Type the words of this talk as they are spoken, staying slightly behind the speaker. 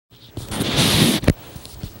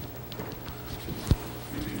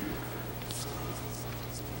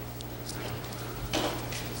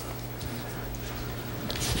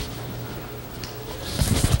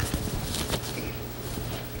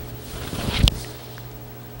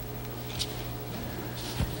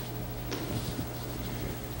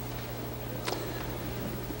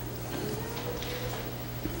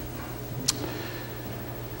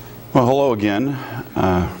Well, hello again.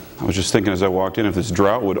 I was just thinking as I walked in, if this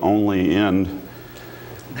drought would only end,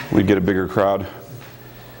 we'd get a bigger crowd.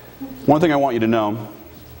 One thing I want you to know,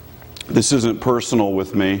 this isn't personal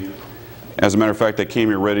with me. As a matter of fact, I came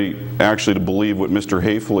here ready actually to believe what Mr.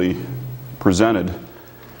 Hafley presented.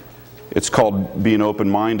 It's called being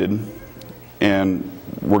open-minded, and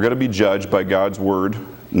we're going to be judged by God's Word,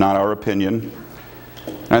 not our opinion.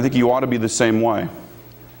 And I think you ought to be the same way.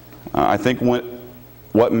 I think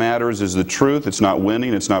what matters is the truth. It's not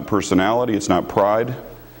winning. It's not personality. It's not pride.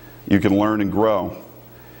 You can learn and grow.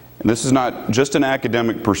 And this is not just an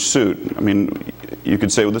academic pursuit. I mean, you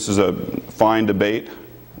could say, well, this is a fine debate,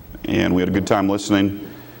 and we had a good time listening.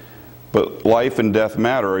 But life and death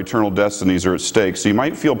matter. Our eternal destinies are at stake. So you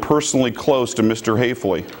might feel personally close to Mr.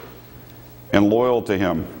 Hafley and loyal to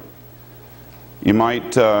him. You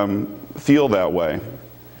might feel that way.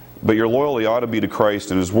 But your loyalty ought to be to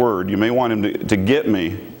Christ and His Word. You may want Him to get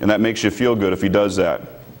me, and that makes you feel good if He does that.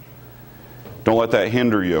 Don't let that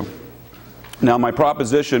hinder you. Now, my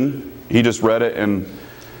proposition, he just read it, and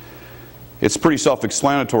it's pretty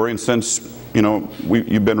self-explanatory. And since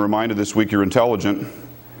you've been reminded this week you're intelligent,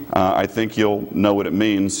 I think you'll know what it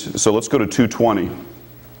means. So let's go to 2:20.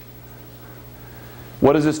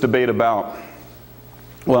 What is this debate about?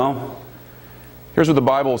 Well, here's what the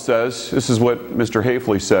Bible says. This is what Mr.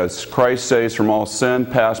 Hafley says. Christ saves from all sin,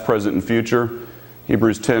 past, present, and future.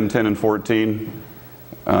 Hebrews 10:10 and 14.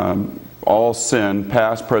 All sin,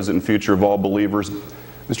 past, present, and future of all believers.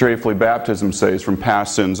 Mr. Hafley, baptism saves from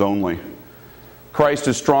past sins only. Christ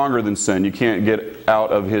is stronger than sin. You can't get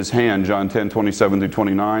out of His hand. John 10:27 through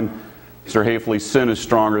 29. Mr. Hafley, sin is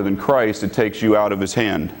stronger than Christ. It takes you out of His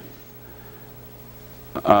hand.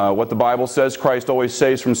 What the Bible says, Christ always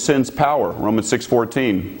saves from sin's power. Romans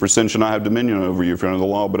 6:14, for sin shall not have dominion over you if you're under the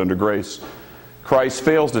law, but under grace. Christ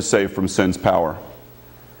fails to save from sin's power.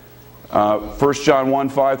 1 John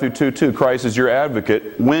 1:5 through 2:2, Christ is your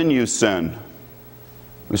advocate when you sin.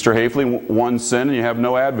 Mr. Hafley, one sin and you have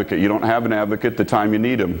no advocate. You don't have an advocate the time you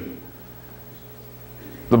need him.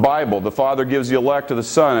 The Bible, the Father gives the elect to the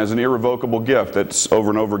Son as an irrevocable gift. That's over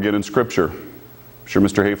and over again in Scripture. I'm sure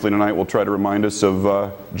Mr. Hafley tonight will try to remind us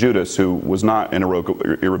of Judas, who was not an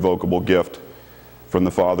irrevocable gift from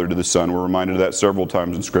the Father to the Son. We're reminded of that several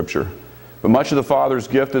times in Scripture. But much of the Father's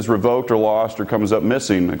gift is revoked or lost or comes up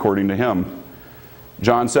missing, according to him.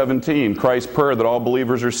 John 17, Christ's prayer that all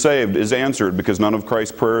believers are saved is answered, because none of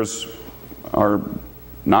Christ's prayers are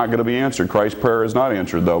not going to be answered. Christ's prayer is not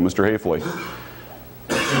answered, though, Mr. Hafley.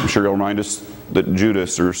 I'm sure he'll remind us that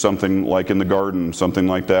Judas, or something like in the garden, something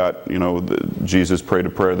like that, Jesus prayed a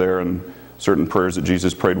prayer there, and certain prayers that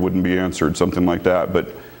Jesus prayed wouldn't be answered, something like that. But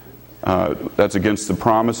that's against the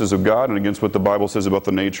promises of God and against what the Bible says about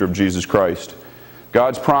the nature of Jesus Christ.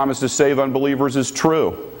 God's promise to save unbelievers is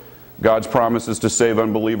true. God's promises to save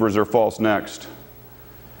unbelievers are false. Next.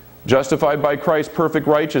 Justified by Christ's perfect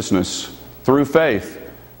righteousness through faith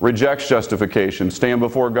rejects justification. Stand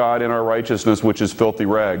before God in our righteousness, which is filthy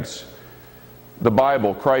rags. The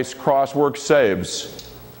Bible, Christ's cross work saves.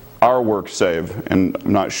 Our works save. And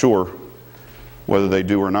I'm not sure whether they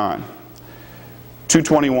do or not.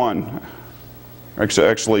 2:21.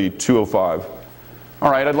 Actually 2:05. All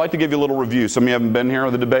right, I'd like to give you a little review. Some of you haven't been here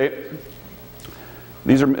on the debate.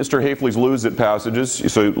 These are Mr. Hafley's lose it passages.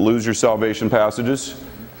 So lose your salvation passages.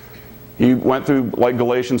 He went through, like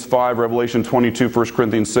Galatians 5, Revelation 22, 1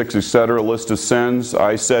 Corinthians 6, etc., a list of sins.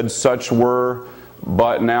 I said such were,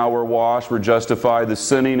 but now we're washed, we're justified. The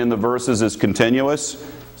sinning in the verses is continuous.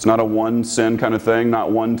 It's not a one sin kind of thing,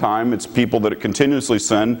 not one time. It's people that continuously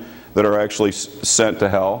sin that are actually sent to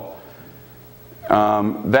hell.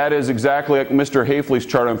 That is exactly like Mr. Hafley's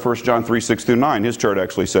chart on 1 John 3, 6 through 9. His chart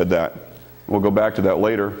actually said that. We'll go back to that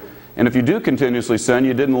later. And if you do continuously sin,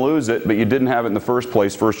 you didn't lose it, but you didn't have it in the first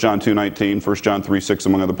place. 1 John 2:19, 1 John 3:6,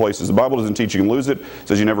 among other places. The Bible doesn't teach you can lose it. It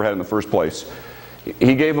says you never had it in the first place.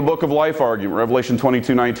 He gave a book of life argument, Revelation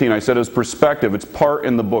 22:19. I said it was perspective. It's part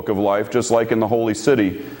in the book of life, just like in the holy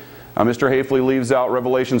city. Mr. Hafley leaves out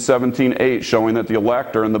Revelation 17:8, showing that the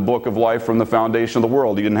elect are in the book of life from the foundation of the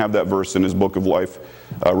world. He didn't have that verse in his book of life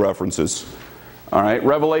references. All right,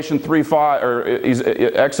 Revelation 3:5 or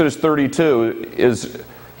Exodus 32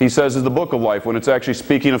 he says is the book of life when it's actually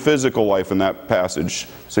speaking of physical life in that passage.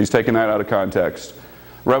 So he's taking that out of context.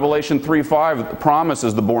 Revelation 3:5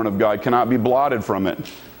 promises the born of God cannot be blotted from it.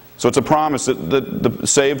 So it's a promise that the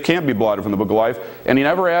saved can't be blotted from the book of life. And he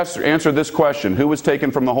never answered this question: who was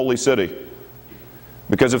taken from the holy city?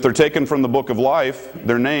 Because if they're taken from the book of life,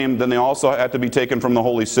 they're named, then they also have to be taken from the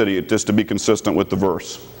holy city, just to be consistent with the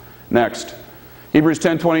verse. Next. Hebrews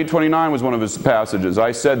 10, 20, 29 was one of his passages.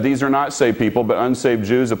 I said, these are not saved people, but unsaved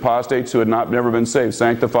Jews, apostates who had never been saved.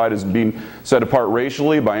 Sanctified as being set apart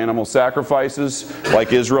racially by animal sacrifices,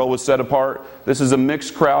 like Israel was set apart. This is a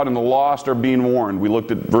mixed crowd, and the lost are being warned. We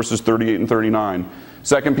looked at verses 38 and 39.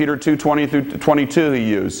 2 Peter 2, 20 through 22 he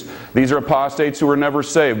used. These are apostates who were never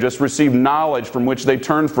saved, just received knowledge from which they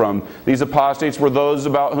turned from. These apostates were those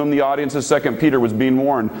about whom the audience of 2 Peter was being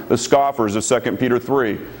warned, the scoffers of 2 Peter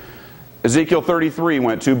 3. Ezekiel 33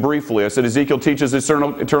 went to briefly. I said Ezekiel teaches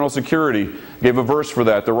eternal security. Gave a verse for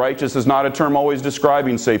that. The righteous is not a term always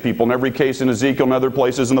describing saved people. In every case in Ezekiel and other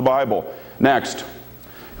places in the Bible. Next.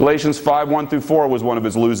 Galatians 5, 1 through 4 was one of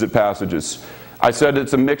his lose it passages. I said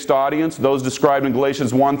it's a mixed audience. Those described in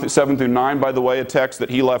Galatians 1, 7 through 9, by the way, a text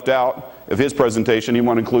that he left out of his presentation. He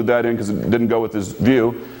wanted to include that in because it didn't go with his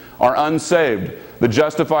view. Are unsaved. The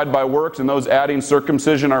justified by works and those adding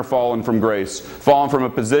circumcision are fallen from grace. Fallen from a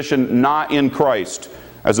position not in Christ,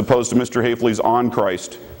 as opposed to Mr. Hafley's on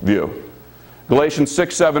Christ view. Galatians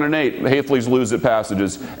 6, 7, and 8, Hafley's lose it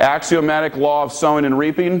passages. Axiomatic law of sowing and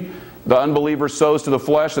reaping. The unbeliever sows to the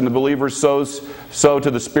flesh and the believer sow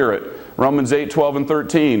to the Spirit. Romans 8, 12, and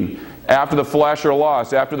 13. After the flesh are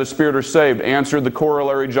lost, after the Spirit are saved. Answered the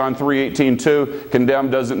corollary, John 3, 18, 2.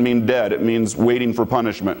 Condemned doesn't mean dead. It means waiting for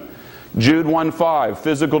punishment. Jude 1:5,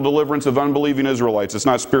 physical deliverance of unbelieving Israelites. It's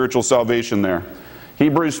not spiritual salvation there.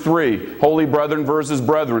 Hebrews 3, holy brethren versus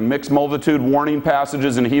brethren. Mixed multitude warning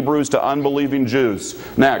passages in Hebrews to unbelieving Jews.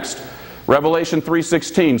 Next. Revelation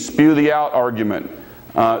 3:16, spew thee out argument.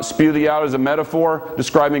 Spew thee out is a metaphor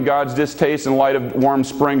describing God's distaste in light of warm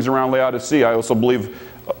springs around Laodicea. I also believe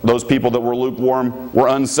those people that were lukewarm were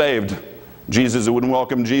unsaved. Jesus, it wouldn't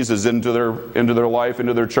welcome Jesus into their life,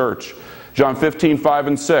 into their church. John 15, 5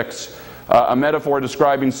 and 6. A metaphor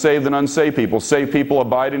describing saved and unsaved people. Saved people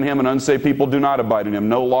abide in Him and unsaved people do not abide in Him.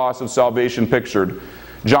 No loss of salvation pictured.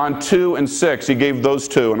 John 2 and 6, he gave those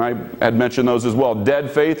two, and I had mentioned those as well. Dead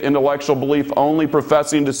faith, intellectual belief, only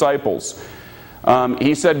professing disciples.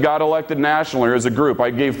 He said God elected nationally or as a group.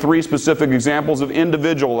 I gave 3 specific examples of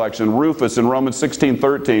individual election. Rufus in Romans 16,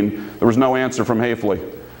 13. There was no answer from Hafley.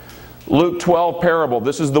 Luke 12 parable.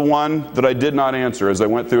 This is the one that I did not answer as I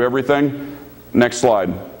went through everything. Next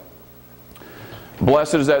slide.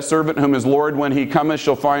 Blessed is that servant whom his Lord, when he cometh,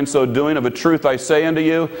 shall find so doing. Of a truth I say unto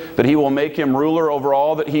you, that he will make him ruler over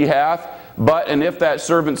all that he hath. But, and if that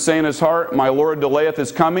servant say in his heart, my Lord delayeth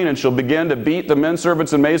his coming, and shall begin to beat the men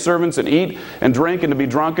servants and maidservants, and eat and drink, and to be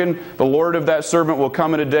drunken, the Lord of that servant will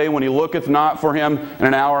come in a day when he looketh not for him, and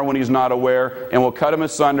an hour when he is not aware, and will cut him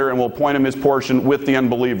asunder, and will appoint him his portion with the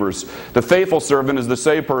unbelievers. The faithful servant is the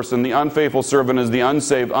saved person. The unfaithful servant is the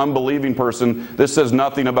unsaved, unbelieving person. This says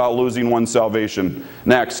nothing about losing one's salvation.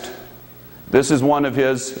 Next. This is one of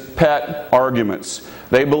his pet arguments.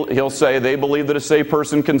 He'll say they believe that a saved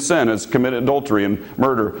person can sin, as committed adultery and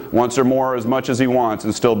murder once or more as much as he wants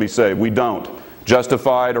and still be saved. We don't.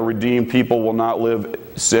 Justified or redeemed people will not live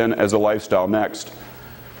sin as a lifestyle. Next.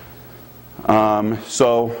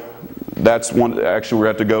 So that's one. Actually, we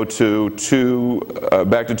have to go to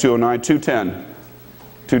back to 209, 210.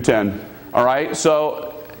 210. All right. So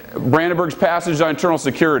Brandenburg's passage on eternal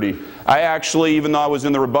security. I actually, even though I was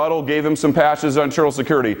in the rebuttal, gave him some passages on eternal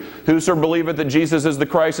security. Whoso believeth that Jesus is the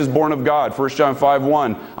Christ is born of God. 1 John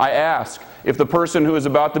 5:1. I ask, if the person who is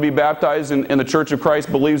about to be baptized in the Church of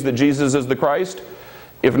Christ believes that Jesus is the Christ?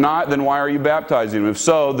 If not, then why are you baptizing him? If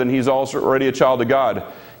so, then he's also already a child of God.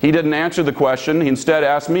 He didn't answer the question. He instead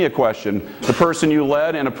asked me a question. The person you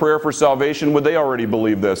led in a prayer for salvation, would they already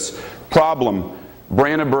believe this? Problem.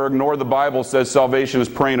 Brandenburg nor the Bible says salvation is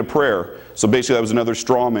praying a prayer. So basically that was another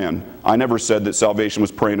straw man. I never said that salvation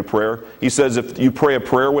was praying a prayer. He says if you pray a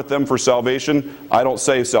prayer with them for salvation, I don't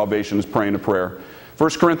say salvation is praying a prayer. 1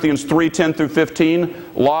 Corinthians 3:10 through 15,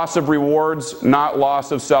 loss of rewards, not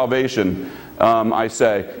loss of salvation. I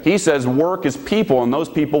say. He says work is people, and those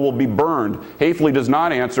people will be burned. Hafley does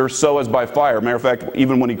not answer, so as by fire. Matter of fact,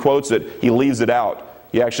 even when he quotes it, he leaves it out.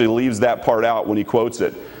 He actually leaves that part out when he quotes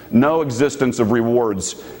it. No existence of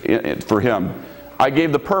rewards for him. I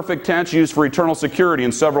gave the perfect tense used for eternal security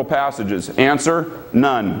in several passages. Answer,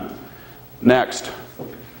 none. Next.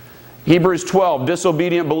 Hebrews 12,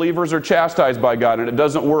 disobedient believers are chastised by God, and it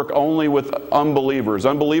doesn't work only with unbelievers.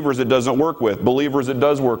 Unbelievers it doesn't work with. Believers it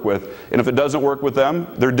does work with. And if it doesn't work with them,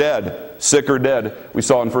 they're dead. Sick or dead. We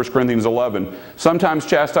saw in 1 Corinthians 11. Sometimes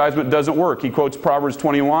chastisement doesn't work. He quotes Proverbs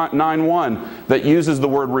 29:1 that uses the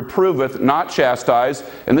word reproveth, not chastise.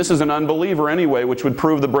 And this is an unbeliever anyway, which would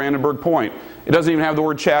prove the Brandenburg point. It doesn't even have the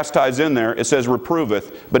word chastise in there. It says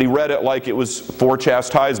reproveth, but he read it like it was for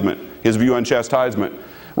chastisement, his view on chastisement.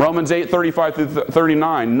 Romans 8:35 through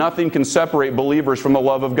 39, nothing can separate believers from the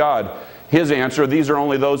love of God. His answer, these are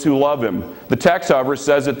only those who love Him. The text, however,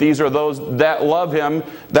 says that these are those that love Him.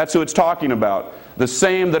 That's who it's talking about. The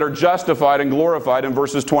same that are justified and glorified in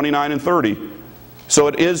verses 29 and 30. So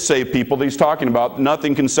it is saved people that He's talking about.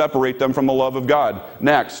 Nothing can separate them from the love of God.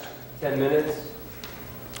 Next. 10 minutes.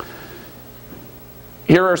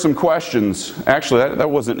 Here are some questions. Actually, that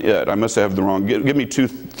wasn't it. I must have the wrong. Give me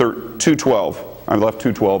 2:12. I left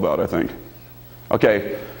 2:12 out, I think.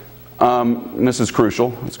 Okay. And this is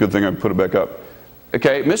crucial. It's a good thing I put it back up.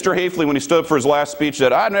 Okay, Mr. Hafley, when he stood up for his last speech,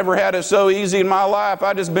 said, "I've never had it so easy in my life.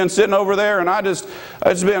 I just been sitting over there, and it's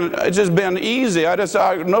just been easy. It's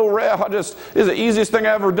the easiest thing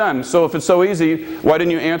I've ever done." So if it's so easy, why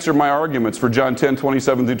didn't you answer my arguments for John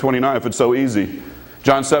 10:27 through 29? If it's so easy,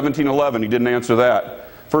 John 17:11, he didn't answer that.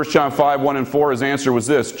 1 John 5:1 and 4, his answer was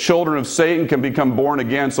this: children of Satan can become born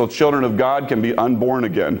again, so children of God can be unborn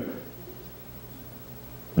again.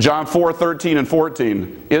 John 4:13 and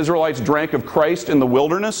 14, Israelites drank of Christ in the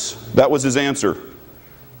wilderness. That was his answer.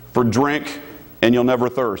 For drink, and you'll never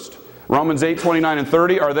thirst. Romans 8:29 and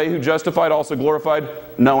 30, are they who justified also glorified?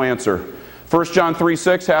 No answer. 1 John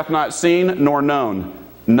 3:6, hath not seen nor known.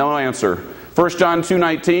 No answer. 1 John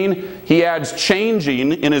 2:19, he adds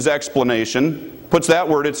changing in his explanation. Puts that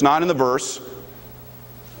word, it's not in the verse.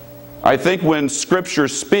 I think when Scripture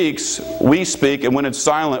speaks, we speak, and when it's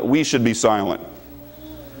silent, we should be silent.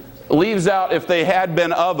 Leaves out if they had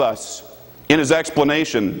been of us in his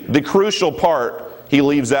explanation. The crucial part he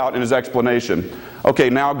leaves out in his explanation. Okay,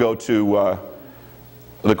 now go to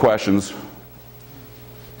the questions.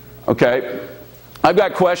 Okay, I've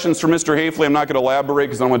got questions for Mr. Hafley. I'm not going to elaborate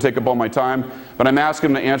because I don't want to take up all my time, but I'm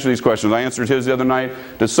asking him to answer these questions. I answered his the other night.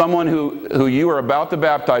 Does someone who you are about to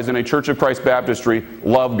baptize in a Church of Christ baptistry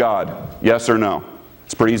love God? Yes or no?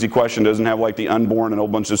 It's a pretty easy question. It doesn't have like the unborn and a whole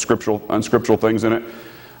bunch of unscriptural things in it.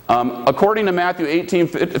 According to Matthew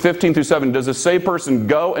 18:15 through 7, does a saved person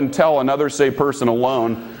go and tell another saved person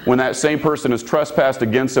alone when that same person has trespassed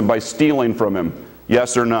against him by stealing from him?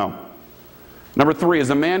 Yes or no? Number 3, is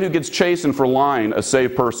a man who gets chastened for lying a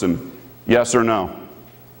saved person? Yes or no?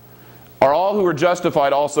 Are all who are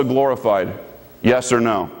justified also glorified? Yes or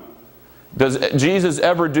no? Does Jesus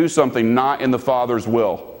ever do something not in the Father's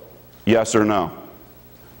will? Yes or no?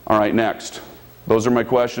 All right, next. Those are my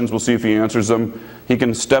questions. We'll see if he answers them. He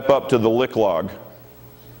can step up to the lick log.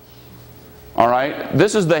 All right?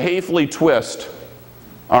 This is the Hafley twist.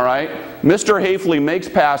 All right? Mr. Hafley makes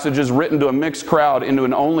passages written to a mixed crowd into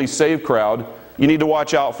an only saved crowd. You need to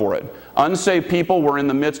watch out for it. Unsaved people were in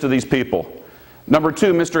the midst of these people. Number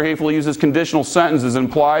 2, Mr. Hafley uses conditional sentences and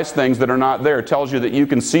implies things that are not there. Tells you that you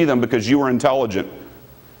can see them because you are intelligent.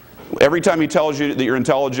 Every time he tells you that you're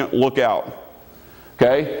intelligent, look out.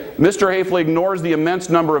 Okay? Mr. Hafley ignores the immense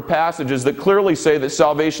number of passages that clearly say that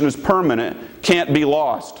salvation is permanent, can't be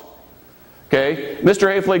lost. Okay? Mr.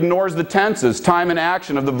 Hafley ignores the tenses, time and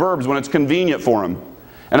action of the verbs when it's convenient for him.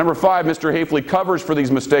 And number 5, Mr. Hafley covers for these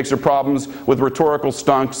mistakes or problems with rhetorical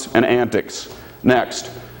stunts and antics. Next.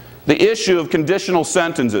 The issue of conditional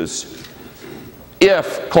sentences.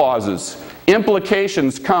 If clauses.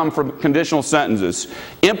 Implications come from conditional sentences.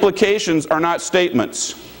 Implications are not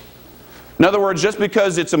statements. In other words, just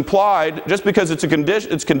because it's implied, just because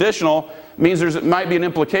it's conditional, means there might be an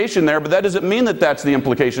implication there, but that doesn't mean that that's the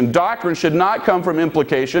implication. Doctrine should not come from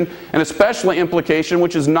implication, and especially implication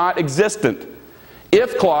which is not existent.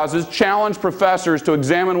 If clauses challenge professors to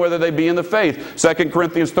examine whether they be in the faith. 2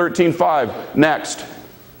 Corinthians 13:5. Next.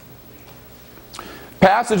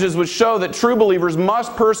 Passages which show that true believers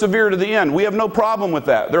must persevere to the end. We have no problem with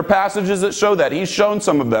that. There are passages that show that. He's shown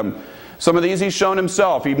some of them. Some of these he's shown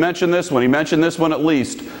himself. He mentioned this one. He mentioned this one at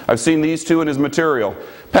least. I've seen these two in his material.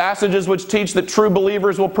 Passages which teach that true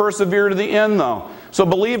believers will persevere to the end, though. So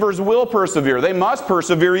believers will persevere. They must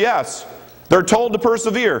persevere, yes. They're told to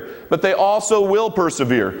persevere, but they also will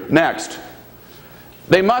persevere. Next.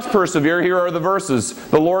 They must persevere. Here are the verses.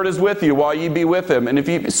 The Lord is with you while ye be with him. And if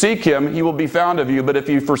you seek him, he will be found of you. But if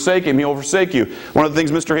you forsake him, he will forsake you. One of the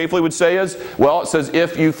things Mr. Hafley would say is, well, it says,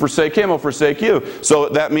 if you forsake him, he'll forsake you. So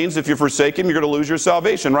that means if you forsake him, you're going to lose your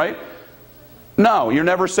salvation, right? No, you're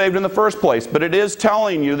never saved in the first place. But it is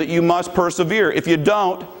telling you that you must persevere. If you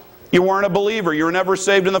don't, you weren't a believer. You were never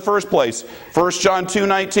saved in the first place. 1 John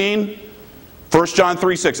 2:19. 1 John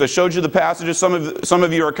 3:6. I showed you the passages. Some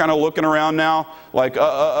of you are kind of looking around now like,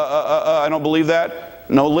 I don't believe that.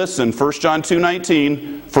 No, listen. 1 John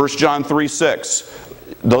 2:19, 1 John 3:6.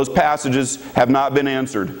 Those passages have not been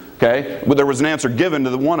answered. Okay? Well, there was an answer given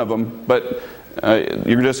to one of them, but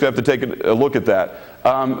You're just going to have to take a look at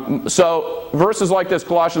that. So verses like this,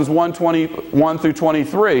 Colossians 1:21 through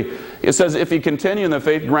 23, it says, if you continue in the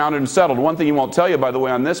faith, grounded and settled. One thing he won't tell you, by the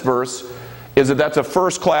way, on this verse is that that's a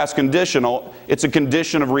first-class conditional. It's a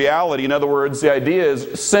condition of reality. In other words, the idea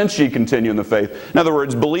is, since ye continue in the faith. In other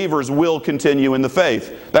words, believers will continue in the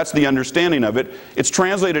faith. That's the understanding of it. It's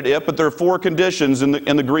translated if, but there are 4 conditions in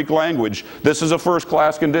the Greek language. This is a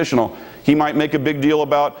first-class conditional. He might make a big deal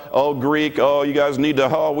about, oh, Greek, oh, you guys need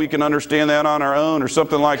to, oh, we can understand that on our own, or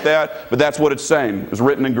something like that. But that's what it's saying. It's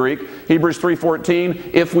written in Greek. Hebrews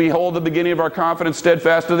 3:14, if we hold the beginning of our confidence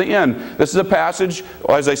steadfast to the end. This is a passage,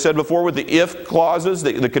 as I said before, with the if clauses,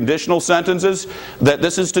 the conditional sentences, that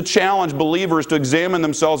this is to challenge believers to examine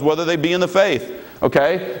themselves whether they be in the faith.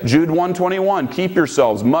 Okay? Jude 1:21, keep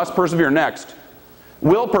yourselves, must persevere. Next.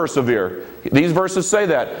 Will persevere. These verses say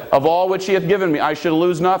that. Of all which he hath given me, I shall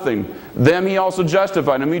lose nothing. Them he also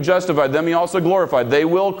justified, and me justified, them he also glorified. They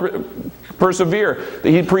will persevere.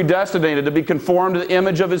 He predestinated to be conformed to the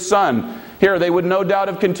image of his Son. Here, they would no doubt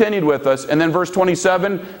have continued with us. And then verse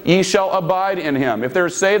 27, ye shall abide in him. If they're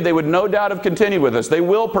saved, they would no doubt have continued with us. They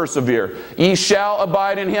will persevere. Ye shall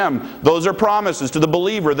abide in him. Those are promises to the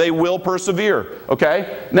believer. They will persevere.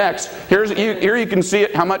 Okay? Next. Here you can see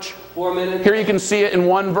it. How much? 4 minutes. Here you can see it in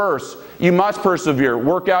one verse. You must persevere.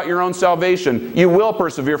 Work out your own salvation. You will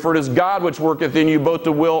persevere, for it is God which worketh in you both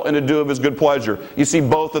to will and to do of his good pleasure. You see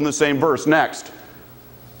both in the same verse. Next.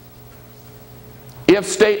 If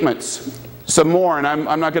statements. Some more, and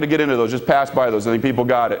I'm not going to get into those. Just pass by those. I think people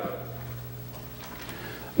got it.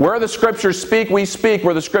 Where the Scriptures speak, we speak.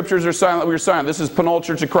 Where the Scriptures are silent, we are silent. This is Penal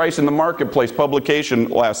Church of Christ in the Marketplace publication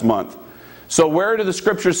last month. So where do the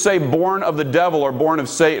Scriptures say born of the devil or born of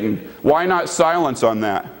Satan? Why not silence on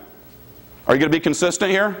that? Are you going to be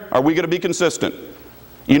consistent here? Are we going to be consistent?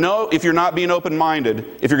 You know, if you're not being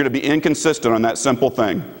open-minded, if you're going to be inconsistent on that simple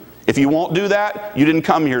thing. If you won't do that, you didn't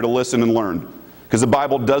come here to listen and learn. Because the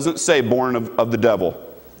Bible doesn't say born of the devil.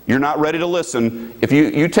 You're not ready to listen. If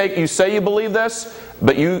you say you believe this,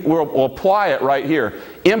 but you will apply it right here.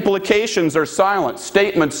 Implications are silent.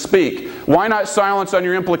 Statements speak. Why not silence on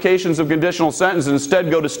your implications of conditional sentences and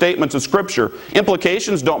instead go to statements of Scripture?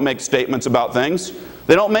 Implications don't make statements about things.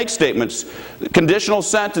 They don't make statements. Conditional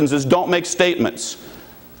sentences don't make statements.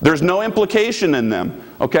 There's no implication in them.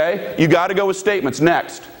 Okay? You got to go with statements.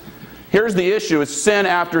 Next. Here's the issue, it's sin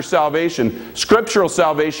after salvation. Scriptural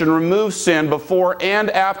salvation removes sin before and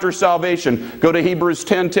after salvation. Go to Hebrews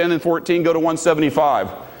 10:10 and 14, go to 175.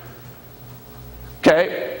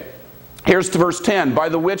 Okay, here's to verse 10. By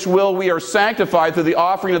the which will we are sanctified through the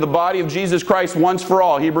offering of the body of Jesus Christ once for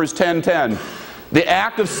all. Hebrews 10:10. The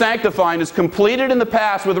act of sanctifying is completed in the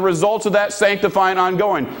past with the results of that sanctifying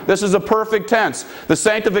ongoing. This is a perfect tense. The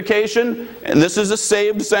sanctification, and this is a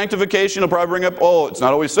saved sanctification. You'll probably bring up, oh, it's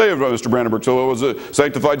not always saved, Mr. Brandenburg. So was it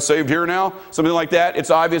sanctified, saved here now? Something like that. It's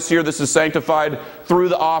obvious here this is sanctified through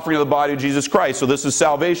the offering of the body of Jesus Christ. So this is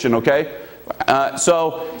salvation, okay?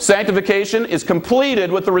 So sanctification is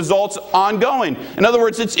completed with the results ongoing. In other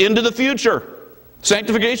words, it's into the future.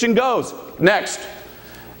 Sanctification goes. Next.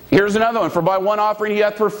 Here's another one. For by one offering he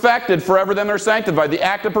hath perfected forever them that are sanctified. The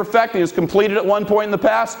act of perfecting is completed at one point in the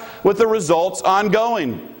past with the results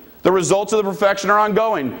ongoing. The results of the perfection are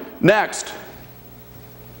ongoing. Next.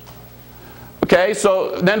 Okay,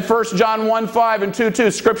 so then 1 John 1:5 and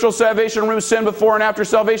 2:2. Scriptural salvation removes sin before and after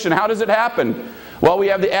salvation. How does it happen? Well, we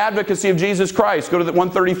have the advocacy of Jesus Christ. Go to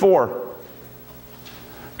 134.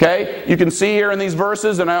 Okay, you can see here in these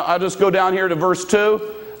verses, and I'll just go down here to verse 2.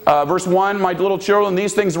 Verse 1, my little children,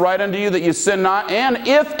 these things write unto you that you sin not. And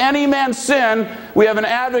if any man sin, we have an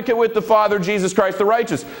advocate with the Father, Jesus Christ the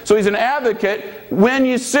righteous. So he's an advocate when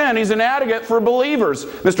you sin. He's an advocate for believers.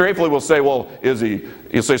 Mr. Hafley will say, well, he'll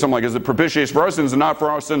say something like, is it propitiation for our sins and not for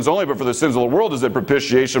our sins only, but for the sins of the world? Is it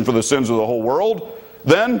propitiation for the sins of the whole world?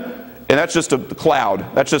 Then, and that's just a cloud.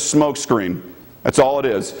 That's just smoke screen. That's all it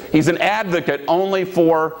is. He's an advocate only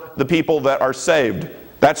for the people that are saved.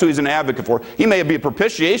 That's who he's an advocate for. He may be a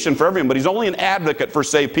propitiation for everyone, but he's only an advocate for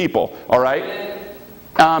saved people. All right?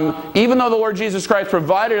 Even though the Lord Jesus Christ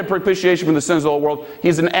provided a propitiation for the sins of the whole world,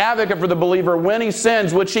 he's an advocate for the believer when he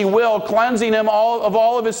sins, which he will, cleansing him of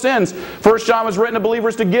all of his sins. 1 John was written to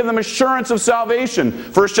believers to give them assurance of salvation.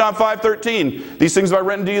 1 John 5:13. These things have I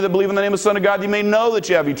written to you that believe in the name of the Son of God, that you may know that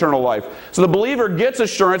you have eternal life. So the believer gets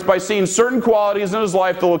assurance by seeing certain qualities in his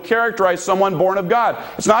life that will characterize someone born of God.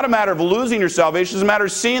 It's not a matter of losing your salvation. It's a matter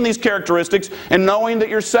of seeing these characteristics and knowing that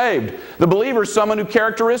you're saved. The believer is someone who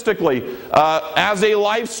characteristically, as a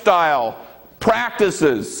lifestyle,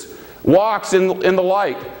 practices, walks in the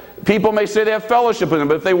light. People may say they have fellowship with Him,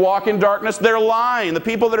 but if they walk in darkness, they're lying. The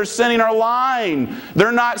people that are sinning are lying.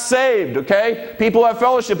 They're not saved, okay? People have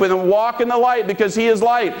fellowship with Him. Walk in the light because He is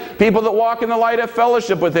light. People that walk in the light have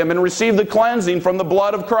fellowship with Him and receive the cleansing from the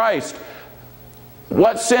blood of Christ.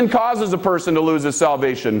 What sin causes a person to lose his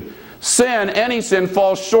salvation? Sin, any sin,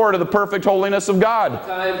 falls short of the perfect holiness of God.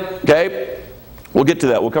 Okay? We'll get to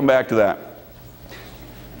that. We'll come back to that.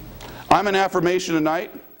 I'm an affirmation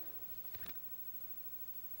tonight.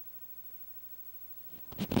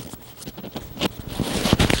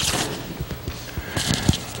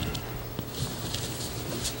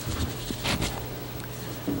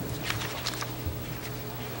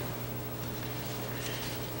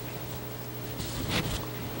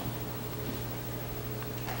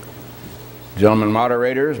 Gentlemen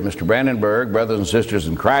moderators, Mr. Brandenburg, brothers and sisters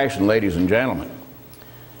in Christ, and ladies and gentlemen.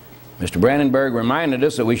 Mr. Brandenburg reminded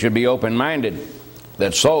us that we should be open-minded,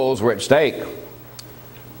 that souls were at stake.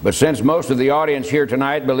 But since most of the audience here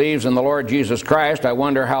tonight believes in the Lord Jesus Christ, I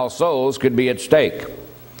wonder how souls could be at stake.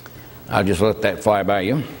 I'll just let that fly by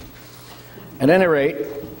you. At any rate,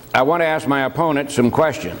 I want to ask my opponent some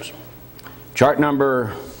questions. Chart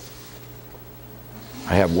number,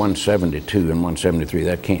 I have 172 and 173.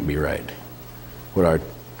 That can't be right. What are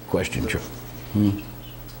question?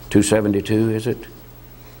 272, is it? Do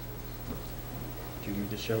you need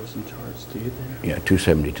to show us some charts? Do you there? Yeah,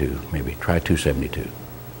 272, maybe. Try 272.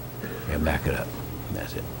 Yeah, back it up.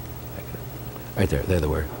 That's it. Back it up. Right there, there's the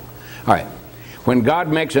word. All right. When God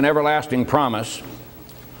makes an everlasting promise,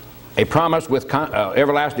 a promise with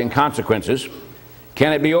everlasting consequences,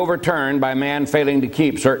 can it be overturned by man failing to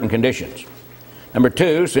keep certain conditions? Number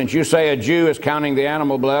two, since you say a Jew is counting the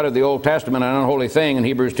animal blood of the Old Testament an unholy thing in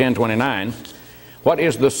Hebrews 10:29, what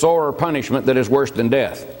is the sorer punishment that is worse than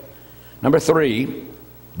death? Number three,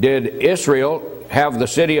 did Israel have the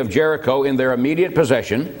city of Jericho in their immediate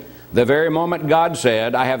possession the very moment God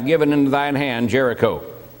said, I have given into thine hand Jericho?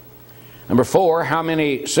 Number four, how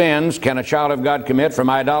many sins can a child of God commit from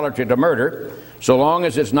idolatry to murder so long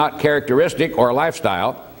as it's not characteristic or a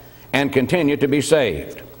lifestyle and continue to be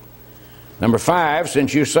saved? Number five,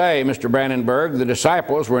 since you say, Mr. Brandenburg, the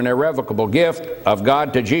disciples were an irrevocable gift of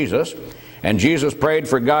God to Jesus, and Jesus prayed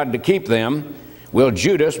for God to keep them, will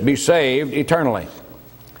Judas be saved eternally?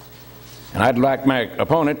 And I'd like my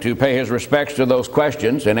opponent to pay his respects to those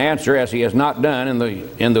questions and answer as he has not done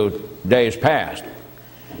in the days past.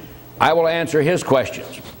 I will answer his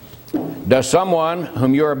questions. Does someone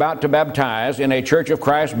whom you're about to baptize in a Church of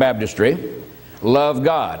Christ baptistry love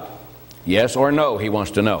God? Yes or no, he wants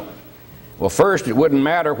to know. Well, first, it wouldn't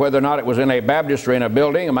matter whether or not it was in a baptistry in a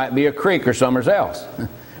building. It might be a creek or somewhere else.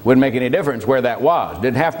 Wouldn't make any difference where that was.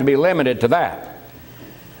 Didn't have to be limited to that.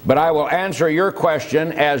 But I will answer your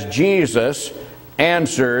question as Jesus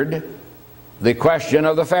answered the question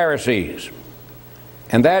of the Pharisees.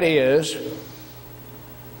 And that is,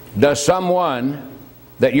 does someone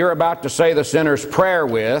that you're about to say the sinner's prayer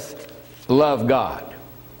with love God?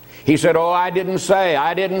 He said, oh, I didn't say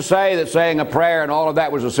that saying a prayer and all of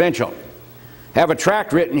that was essential. Have a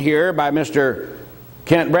tract written here by Mr.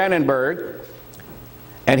 Kent Brandenburg,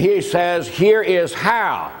 and he says, here is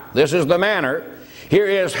how, this is the manner, here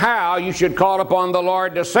is how you should call upon the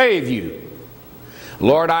Lord to save you.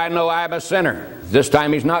 Lord, I know I'm a sinner. This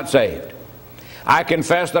time he's not saved. I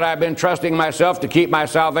confess that I've been trusting myself to keep my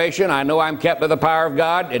salvation. I know I'm kept by the power of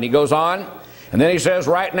God. And he goes on. And then he says,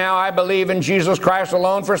 right now I believe in Jesus Christ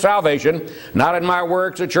alone for salvation, not in my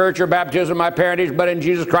works, a church, or baptism, my parentage, but in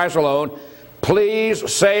Jesus Christ alone.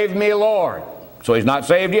 Please save me, Lord. So he's not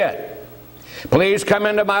saved yet. Please come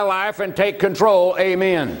into my life and take control.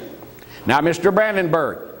 Amen. Now, Mr.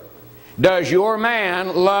 Brandenburg, does your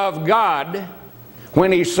man love God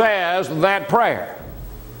when he says that prayer?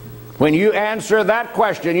 When you answer that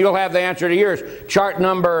question, you'll have the answer to yours. Chart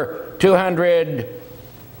number 200.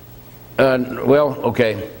 Well,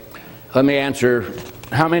 okay. Let me answer.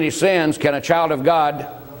 How many sins can a child of God?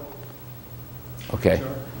 Okay.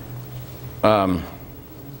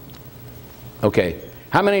 Okay.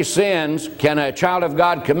 How many sins can a child of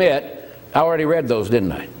God commit? I already read those,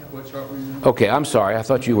 didn't I? Okay, I'm sorry. I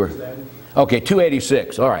thought you were. Okay,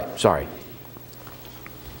 286. All right, sorry.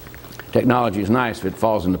 Technology is nice if it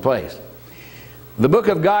falls into place. The book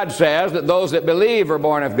of God says that those that believe are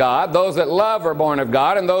born of God, those that love are born of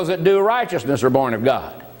God, and those that do righteousness are born of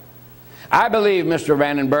God. I believe, Mr.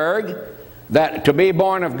 Brandenburg, that to be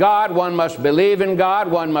born of God, one must believe in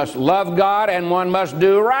God, one must love God, and one must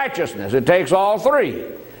do righteousness. It takes all three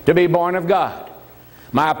to be born of God.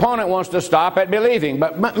 My opponent wants to stop at believing,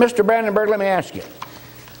 but Mr. Brandenburg, let me ask you.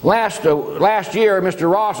 Last year,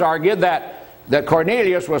 Mr. Ross argued that that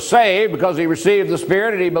Cornelius was saved because he received the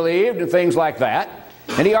Spirit and he believed and things like that.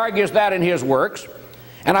 And he argues that in his works.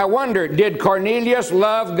 And I wonder, did Cornelius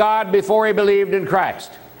love God before he believed in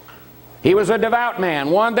Christ? He was a devout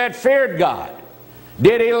man, one that feared God.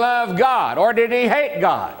 Did he love God or did he hate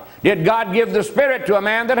God? Did God give the Spirit to a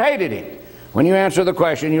man that hated him? When you answer the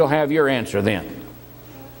question, you'll have your answer then.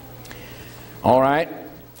 All right.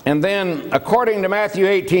 And then, according to Matthew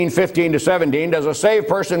 18:15-17, does a saved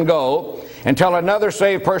person go and tell another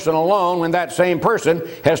saved person alone when that same person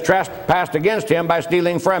has trespassed against him by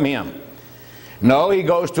stealing from him? No, he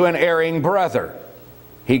goes to an erring brother.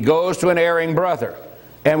 He goes to an erring brother.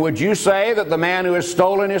 And would you say that the man who has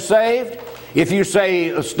stolen is saved? If you say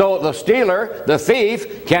the stealer, the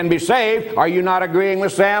thief, can be saved, are you not agreeing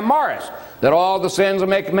with Sam Morris? That all the sins a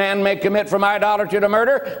man may commit from idolatry to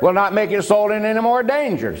murder will not make his soul in any more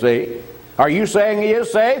danger, see? Are you saying he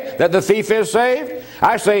is saved? That the thief is saved?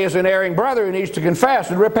 I say he's an erring brother who needs to confess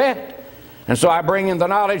and repent. And so I bring him the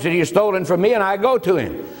knowledge that he has stolen from me and I go to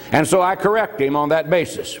him. And so I correct him on that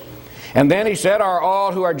basis. And then he said, are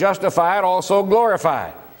all who are justified also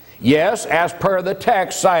glorified? Yes, as per the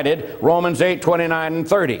text cited, Romans 8:29 and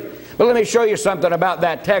 30. But let me show you something about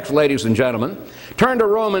that text, ladies and gentlemen. Turn to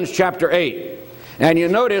Romans chapter 8. And you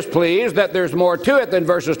notice, please, that there's more to it than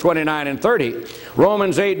verses 29 and 30.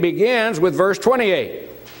 Romans 8 begins with verse 28.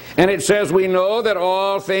 And it says, we know that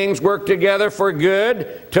all things work together for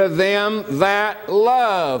good to them that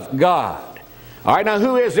love God. All right, now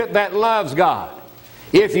who is it that loves God?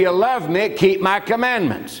 If you love me, keep my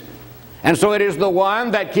commandments. And so it is the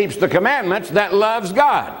one that keeps the commandments that loves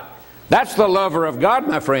God. That's the lover of God,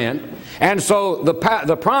 my friend. And so the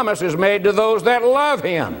promise is made to those that love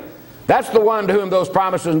him. That's the one to whom those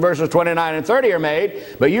promises in verses 29 and 30 are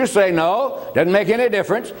made. But you say, no, doesn't make any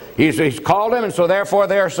difference. He's called them, and so therefore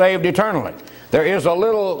they are saved eternally. There is a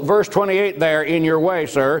little verse 28 there in your way,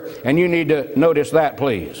 sir, and you need to notice that,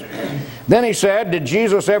 please. Then he said, did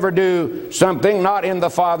Jesus ever do something not in the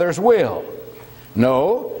Father's will?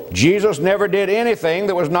 No, Jesus never did anything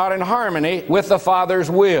that was not in harmony with the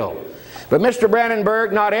Father's will. But Mr.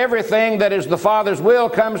 Brandenburg, not everything that is the Father's will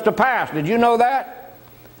comes to pass. Did you know that?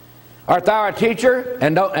 Art thou a teacher,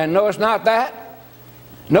 and knowest not that?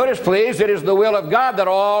 Notice, please, it is the will of God that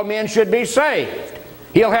all men should be saved.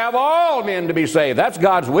 He'll have all men to be saved. That's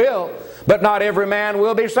God's will. But not every man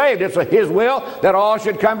will be saved. It's his will that all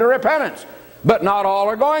should come to repentance. But not all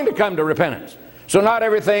are going to come to repentance. So not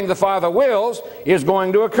everything the Father wills is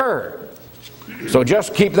going to occur. So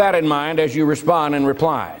just keep that in mind as you respond and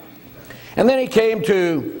reply. And then he came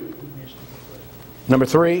to number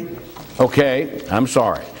 3. Okay, I'm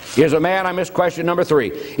sorry. Is a man, I missed question number 3.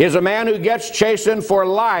 Is a man who gets chastened for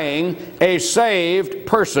lying a saved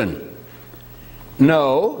person?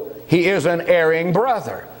 No, he is an erring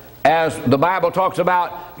brother. As the Bible talks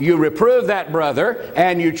about, you reprove that brother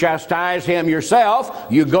and you chastise him yourself.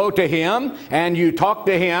 You go to him and you talk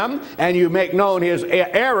to him and you make known his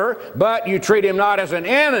error, but you treat him not as an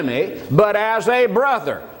enemy, but as a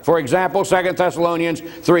brother. For example, 2 Thessalonians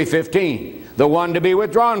 3:15, the one to be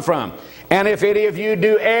withdrawn from. And if any of you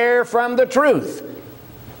do err from the truth,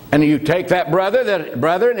 and you take that brother,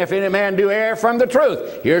 and if any man do err from the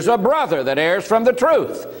truth, here's a brother that errs from the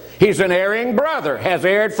truth. He's an erring brother, has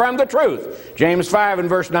erred from the truth. James 5 and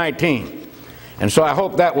verse 19. And so I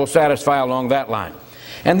hope that will satisfy along that line.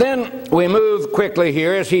 And then we move quickly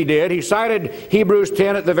here as he did. He cited Hebrews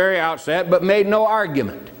 10 at the very outset, but made no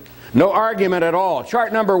argument. No argument at all.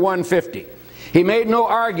 Chart number 150. He made no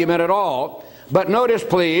argument at all. But notice,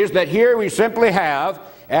 please, that here we simply have,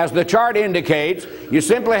 as the chart indicates, you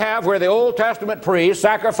simply have where the Old Testament priests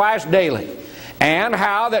sacrificed daily. And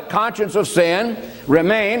how that conscience of sin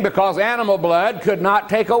remained because animal blood could not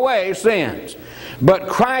take away sins. But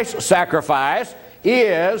Christ's sacrifice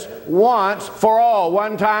is once for all,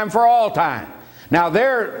 one time for all time. Now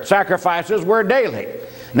their sacrifices were daily.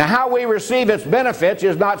 Now how we receive its benefits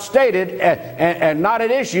is not stated and not at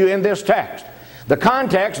issue in this text. The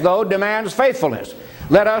context, though, demands faithfulness.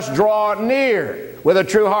 Let us draw near with a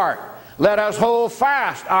true heart. Let us hold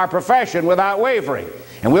fast our profession without wavering.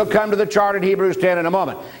 And we'll come to the chart in Hebrews 10 in a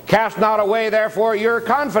moment. Cast not away, therefore, your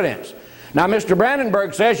confidence. Now, Mr.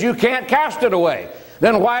 Brandenburg says you can't cast it away.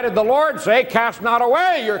 Then why did the Lord say, cast not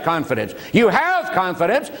away your confidence? You have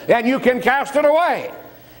confidence, and you can cast it away.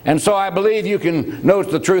 And so I believe you can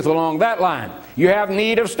note the truth along that line. You have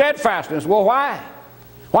need of steadfastness. Well, why?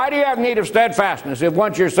 Why do you have need of steadfastness if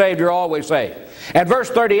once you're saved, you're always saved? And verse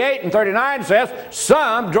 38 and 39 says,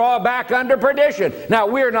 some draw back under perdition. Now,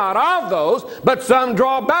 we're not of those, but some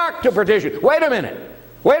draw back to perdition. Wait a minute.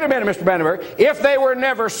 Wait a minute, Mr. Brandenburg. If they were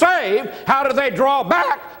never saved, how do they draw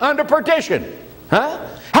back under petition? Huh?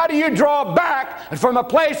 How do you draw back from a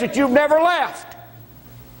place that you've never left?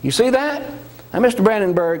 You see that? Now, Mr.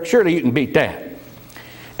 Brandenburg, surely you can beat that.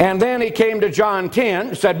 And then he came to John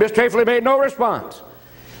 10, said, Mr. Hafley made no response.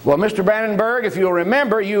 Well, Mr. Brandenburg, if you'll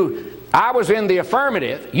remember, I was in the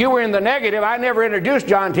affirmative. You were in the negative. I never introduced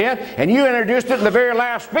John 10, and you introduced it in the very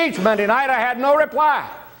last speech Monday night. I had no reply.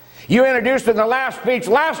 You introduced it in the last speech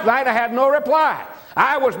last night. I had no reply.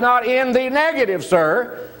 I was not in the negative,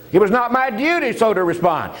 sir. It was not my duty so to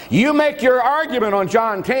respond. You make your argument on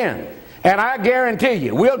John 10, and I guarantee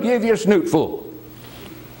you, we'll give you a snootful.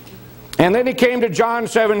 And then he came to John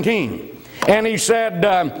 17, and he said,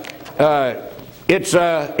 it's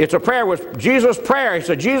a prayer with Jesus' prayer. He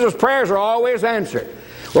said, Jesus' prayers are always answered.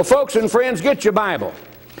 Well, folks and friends, get your Bible.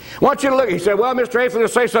 I want you to look. He said, well, Mr. Hafley will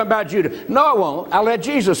say something about Judah. No, I won't. I'll let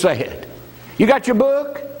Jesus say it. You got your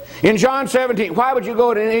book? In John 17, why would you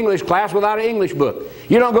go to an English class without an English book?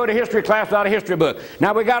 You don't go to history class without a history book.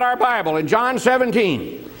 Now we got our Bible. In John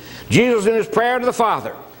 17, Jesus in his prayer to the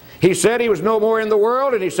Father, he said he was no more in the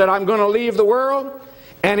world, and he said, I'm going to leave the world.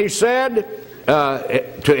 And he said,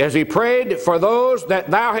 as he prayed for those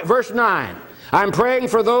that thou, verse 9, I'm praying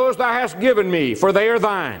for those thou hast given me, for they are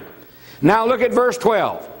thine. Now look at verse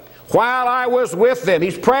 12. While I was with them,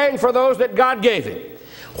 he's praying for those that God gave him.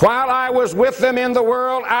 While I was with them in the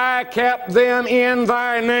world, I kept them in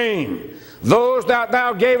thy name. Those that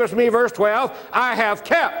thou gavest me, verse 12, I have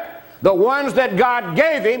kept. The ones that God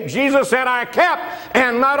gave him, Jesus said, I kept,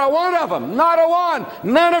 and not a one of them, not a one,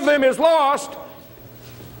 none of them is lost,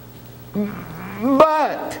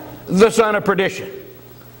 but the son of perdition.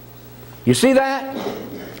 You see that?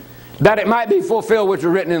 That it might be fulfilled which is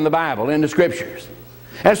written in the Bible, in the Scriptures.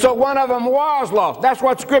 And so one of them was lost. That's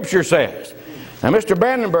what Scripture says. Now Mr.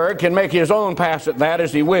 Brandenburg can make his own pass at that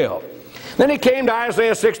as he will. Then he came to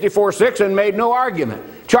Isaiah 64:6 and made no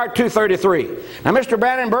argument. Chart 233. Now Mr.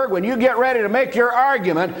 Brandenburg, when you get ready to make your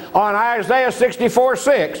argument on Isaiah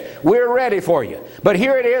 64:6, we're ready for you. But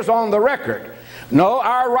here it is on the record. No,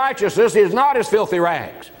 our righteousness is not as filthy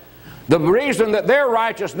rags. The reason that their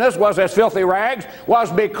righteousness was as filthy rags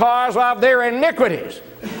was because of their iniquities.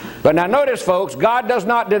 But now notice, folks, God does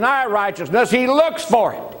not deny righteousness. He looks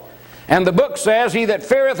for it. And the book says, he that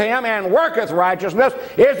feareth him and worketh righteousness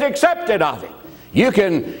is accepted of him. You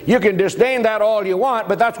can disdain that all you want,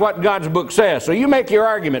 but that's what God's book says. So you make your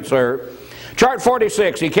argument, sir. Chart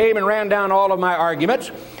 46, he came and ran down all of my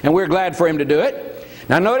arguments, and we're glad for him to do it.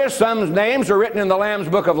 Now notice some names are written in the Lamb's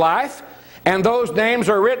Book of Life, and those names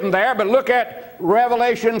are written there, but look at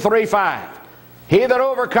Revelation 3:5. He that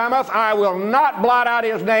overcometh, I will not blot out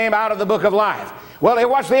his name out of the book of life. Well,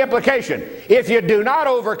 what's the implication? If you do not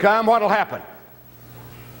overcome, what will happen?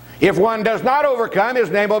 If one does not overcome, his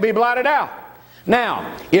name will be blotted out.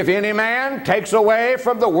 Now, if any man takes away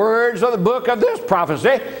from the words of the book of this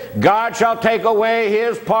prophecy, God shall take away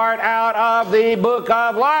his part out of the book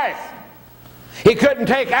of life. He couldn't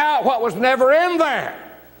take out what was never in there.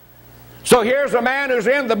 So here's a man who's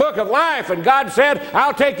in the book of life, and God said,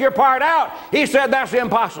 I'll take your part out. He said, that's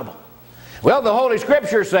impossible. Well, the Holy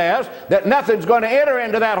Scripture says that nothing's going to enter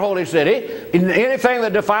into that holy city. Anything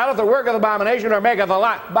that defileth or worketh abomination or maketh a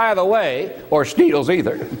lie, by the way, or steals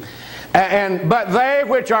either. But they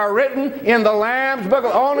which are written in the Lamb's book,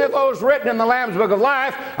 only those written in the Lamb's book of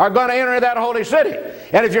life are going to enter that holy city.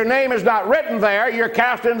 And if your name is not written there, you're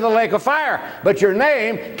cast into the lake of fire. But your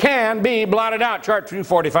name can be blotted out. Chart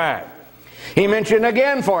 245. He mentioned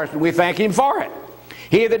again for us, and we thank him for it.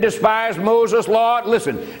 He that despised Moses' law,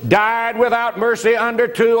 listen, died without mercy under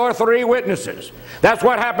 2 or 3 witnesses. That's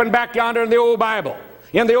what happened back yonder in the old Bible,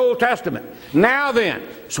 in the Old Testament. Now then,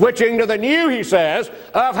 switching to the new, he says,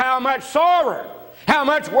 of how much sorer, how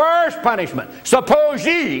much worse punishment. Suppose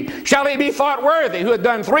ye, shall he be thought worthy, who hath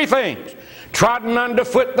done 3 things. Trodden under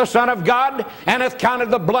foot the Son of God, and hath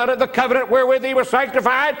counted the blood of the covenant wherewith he was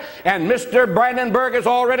sanctified. And Mr. Brandenburg has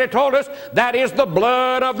already told us that is the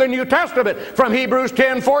blood of the New Testament from Hebrews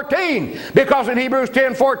 10:14. Because in Hebrews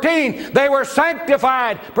 10:14 they were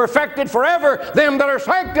sanctified, perfected forever, them that are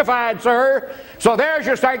sanctified, sir. So there's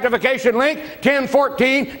your sanctification link,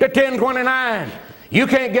 10:14 to 10:29. You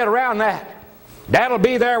can't get around that. That'll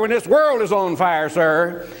be there when this world is on fire,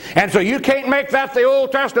 sir. And so you can't make that the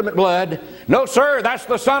Old Testament blood. No, sir, that's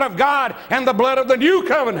the Son of God and the blood of the New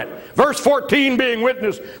Covenant. Verse 14 being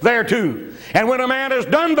witness there too. And when a man has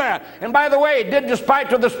done that, and by the way, it did despite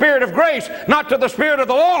to the Spirit of grace, not to the Spirit of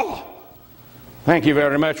the law. Thank you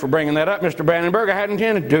very much for bringing that up, Mr. Brandenburg. I hadn't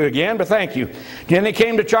intended to again, but thank you. Then he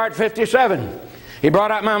came to chart 57. He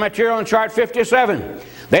brought out my material on chart 57.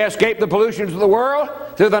 They escaped the pollutions of the world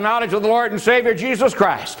through the knowledge of the Lord and Savior Jesus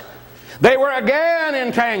Christ. They were again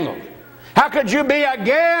entangled. How could you be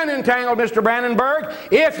again entangled, Mr. Brandenburg,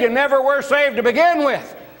 if you never were saved to begin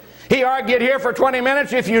with? He argued here for 20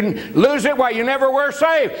 minutes. If you lose it, why, you never were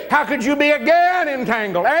saved. How could you be again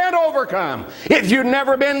entangled and overcome if you'd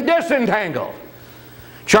never been disentangled?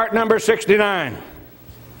 Chart number 69.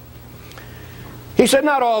 He said,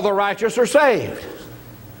 not all the righteous are saved.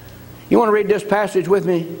 You want to read this passage with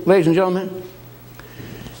me, ladies and gentlemen?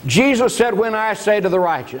 Jesus said, when I say to the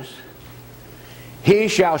righteous, he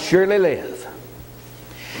shall surely live,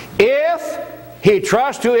 if he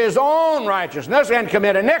trusts to his own righteousness and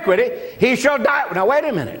commit iniquity, he shall die. Now wait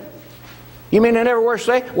a minute. You mean they never were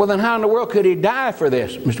saved? Well, then how in the world could he die for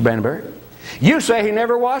this, Mr. Brandenburg? You say he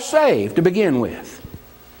never was saved to begin with.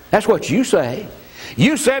 That's what you say.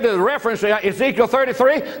 You said to the reference to Ezekiel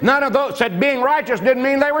 33, none of those said being righteous didn't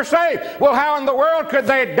mean they were saved. Well, how in the world could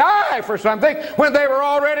they die for something when they were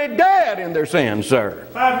already dead in their sins, sir?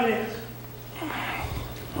 5 minutes.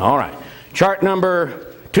 All right. Chart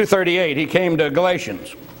number 238, he came to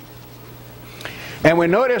Galatians. And we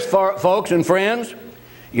notice, folks and friends,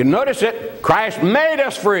 you notice it, Christ made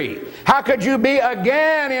us free. How could you be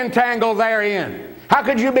again entangled therein? How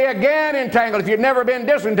could you be again entangled if you'd never been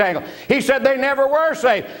disentangled? He said they never were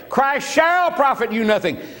saved. Christ shall profit you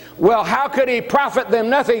nothing. Well, how could he profit them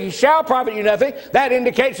nothing? He shall profit you nothing. That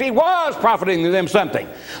indicates he was profiting them something.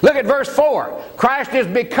 Look at verse 4. Christ is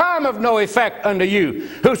become of no effect unto you.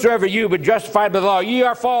 Whosoever you be justified by the law, ye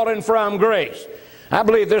are fallen from grace. I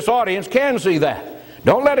believe this audience can see that.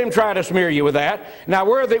 Don't let him try to smear you with that. Now,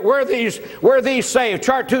 were these saved?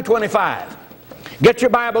 Chart 225. Get your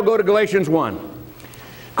Bible, go to Galatians 1.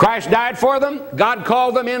 Christ died for them. God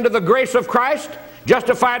called them into the grace of Christ.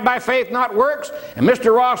 Justified by faith, not works. And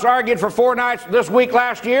Mr. Ross argued for 4 nights this week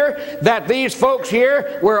last year that these folks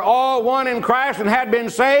here were all one in Christ and had been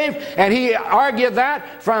saved. And he argued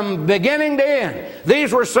that from beginning to end.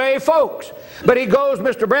 These were saved folks. But he goes,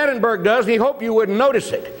 Mr. Brandenburg does, and he hoped you wouldn't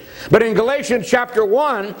notice it. But in Galatians chapter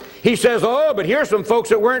 1, he says, oh, but here's some folks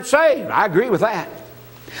that weren't saved. I agree with that.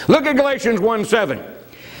 Look at Galatians 1:7.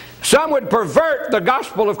 Some would pervert the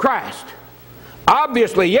gospel of Christ.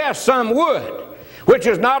 Obviously, yes, some would. Which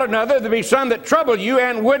is not another, there be some that trouble you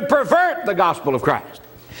and would pervert the gospel of Christ.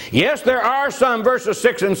 Yes, there are some, verses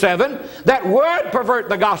 6 and 7, that would pervert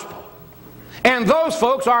the gospel. And those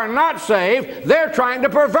folks are not saved. They're trying to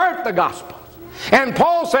pervert the gospel. And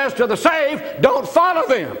Paul says to the saved, don't follow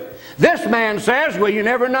them. This man says, well,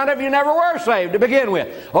 none of you never were saved to begin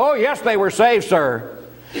with. Oh, yes, they were saved, sir.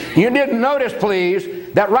 You didn't notice,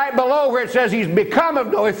 please, that right below where it says he's become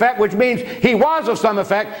of no effect, which means he was of some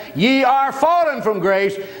effect, ye are fallen from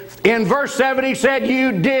grace. In verse 7 he said,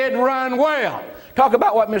 you did run well. Talk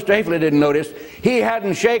about what Mr. Hafley didn't notice. He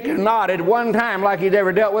hadn't shaken and nodded one time like he'd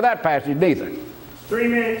ever dealt with that passage neither. 3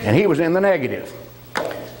 minutes. And he was in the negative.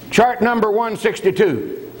 Chart number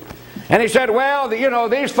 162. And he said, well,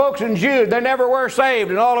 these folks in Jude, they never were saved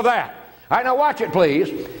and all of that. All right, now watch it,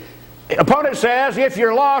 please. Opponent says, if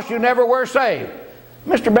you're lost, you never were saved.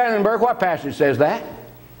 Mr. Brandenburg, what passage says that?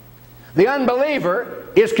 The unbeliever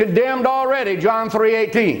is condemned already, John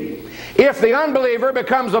 3:18. If the unbeliever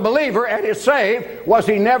becomes a believer and is saved, was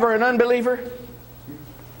he never an unbeliever?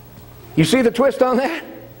 You see the twist on that?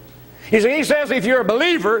 You see, he says if you're a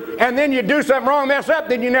believer and then you do something wrong, mess up,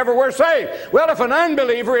 then you never were saved. Well, if an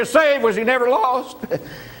unbeliever is saved, was he never lost?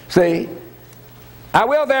 See? I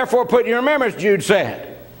will therefore put in your remembrance, Jude said,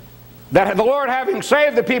 that the Lord, having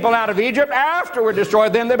saved the people out of Egypt, afterward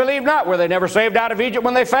destroyed them that believed not. Were they never saved out of Egypt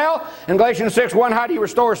when they fell? In Galatians 6:1, how do you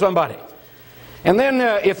restore somebody? And then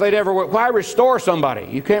if they'd ever, why restore somebody?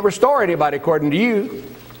 You can't restore anybody according to you.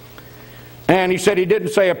 And he said he didn't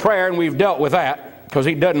say a prayer, and we've dealt with that, because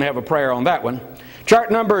he doesn't have a prayer on that one.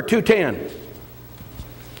 Chart number 210.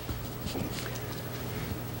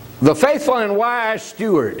 The faithful and wise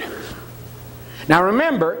steward. Now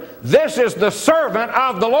remember, this is the servant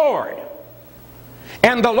of the Lord.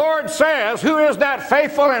 And the Lord says, who is that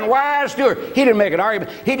faithful and wise steward? He didn't make an argument.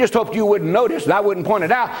 He just hoped you wouldn't notice and I wouldn't point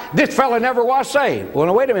it out. This fellow never was saved. Well,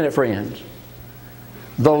 now wait a minute, friends.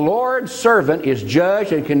 The Lord's servant is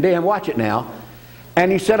judged and condemned. Watch it now.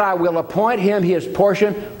 And he said, I will appoint him his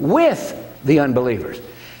portion with the unbelievers.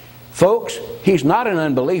 Folks, he's not an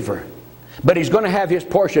unbeliever, but he's going to have his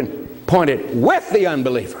portion pointed with the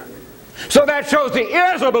unbeliever. So that shows he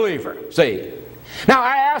is a believer, see. Now,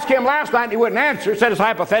 I asked him last night and he wouldn't answer, said it's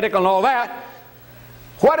hypothetical and all that.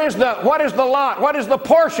 What is the lot? What is the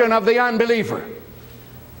portion of the unbeliever?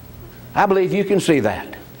 I believe you can see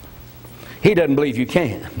that. He doesn't believe you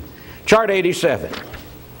can. Chart 87.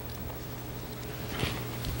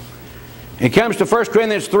 It comes to 1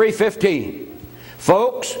 Corinthians 3:15.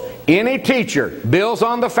 Folks, any teacher builds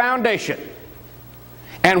on the foundation.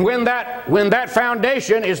 And when that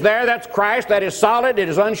foundation is there, that's Christ, that is solid, it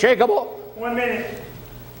is unshakable. 1 minute.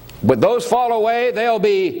 But those fall away, they'll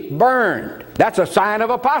be burned. That's a sign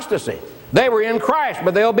of apostasy. They were in Christ,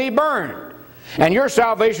 but they'll be burned. And your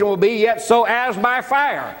salvation will be yet so as by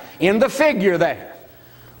fire, in the figure there.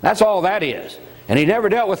 That's all that is. And he never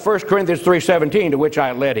dealt with 1 Corinthians 3:17, to which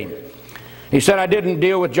I led him. He said, I didn't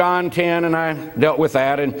deal with John 10, and I dealt with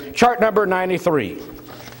that. And chart number 93.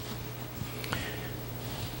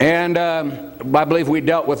 And I believe we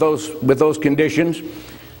dealt with those conditions.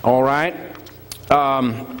 All right.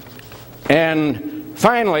 And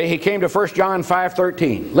finally, he came to 1 John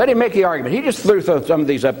 5:13. Let him make the argument. He just threw some of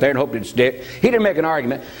these up there and hoped it'd stick. He didn't make an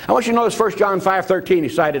argument. I want you to notice 1 John 5:13. He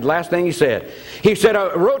cited, last thing he said. He said,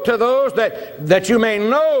 I wrote to those that you may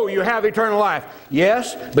know you have eternal life.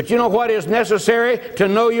 Yes, but you know what is necessary to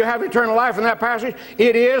know you have eternal life in that passage?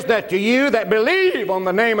 It is that to you that believe on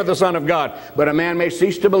the name of the Son of God. But a man may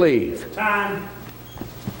cease to believe. Time.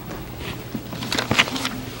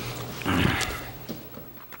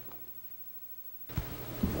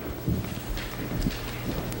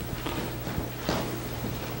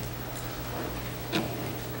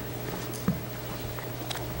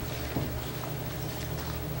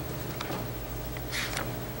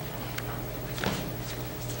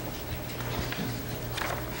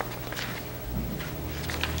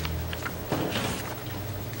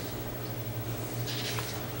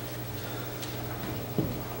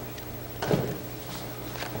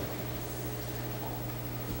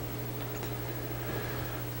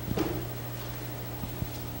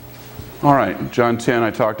 All right, John 10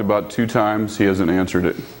 I talked about 2 times. He hasn't answered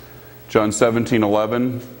it. John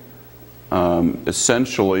 17:11,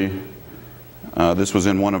 essentially, this was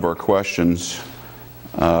in one of our questions,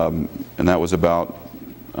 and that was about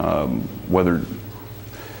whether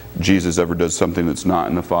Jesus ever does something that's not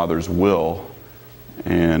in the Father's will.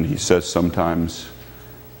 And he says sometimes,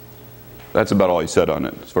 that's about all he said on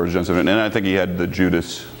it, as far as John 17. And I think he had the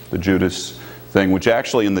Judas thing, which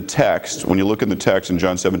actually in the text, when you look in the text in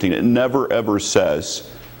John 17, it never ever says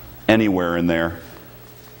anywhere in there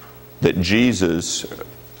that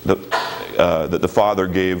that the Father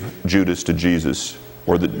gave Judas to Jesus,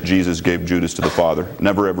 or that Jesus gave Judas to the Father.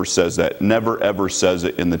 Never ever says that. Never ever says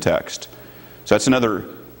it in the text. So that's another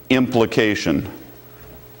implication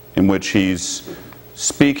in which he's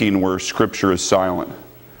speaking where Scripture is silent.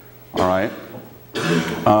 All right?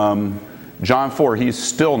 John 4, he's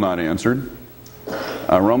still not answered.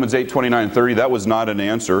 Romans 8, 29, 30, that was not an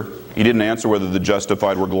answer. He didn't answer whether the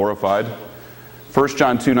justified were glorified. 1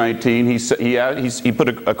 John 2, 19, he put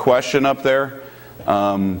a question up there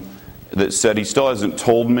that said he still hasn't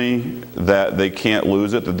told me that they can't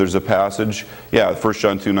lose it, that there's a passage. Yeah, 1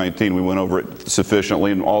 John 2, 19, we went over it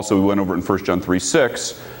sufficiently, and also we went over it in 1 John 3,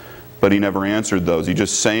 6, but he never answered those. He's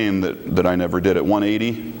just saying that I never did it.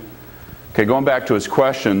 180. Okay, going back to his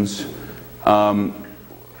questions,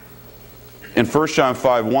 in 1 John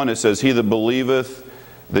 5:1 it says, he that believeth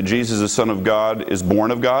that Jesus is the Son of God is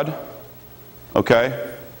born of God.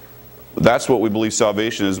 Okay? That's what we believe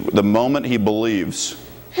salvation is. The moment he believes,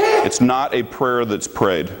 it's not a prayer that's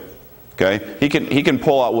prayed. Okay? He can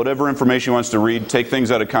pull out whatever information he wants to read, take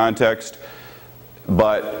things out of context,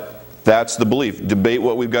 but that's the belief. Debate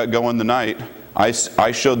what we've got going tonight. I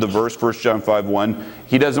showed the verse, 1 John 5:1.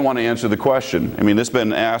 He doesn't want to answer the question. I mean, this has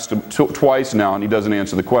been asked twice now, and he doesn't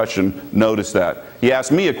answer the question. Notice that. He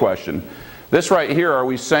asked me a question. This right here, are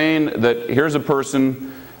we saying that here's a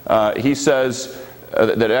person, he says,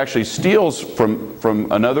 that actually steals from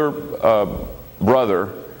another brother,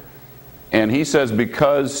 and he says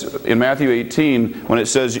because in Matthew 18, when it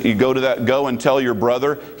says you go and tell your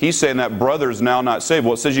brother, he's saying that brother is now not saved.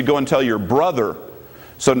 Well, it says you go and tell your brother.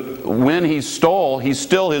 So when he stole, he's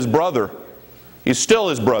still his brother. He's still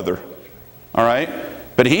his brother. All right?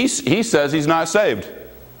 But he says he's not saved.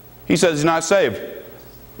 He says he's not saved.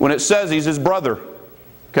 When it says he's his brother.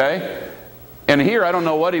 Okay? And here, I don't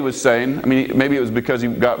know what he was saying. I mean, maybe it was because he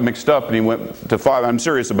got mixed up and he went to 5. I'm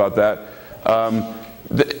serious about that.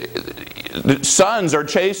 The sons are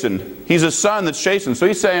chastened. He's a son that's chastened. So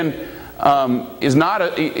he's saying...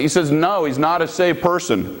 he says, no, he's not a saved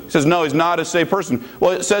person. He says, no, he's not a saved person.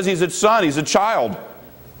 Well, it says he's a son, he's a child.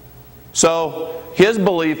 So his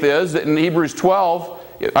belief is that in Hebrews 12,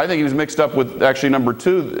 I think he was mixed up with actually number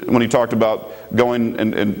 2 when he talked about going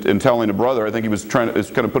and telling a brother. I think he was kind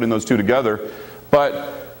of putting those two together.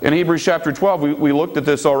 But in Hebrews chapter 12, we looked at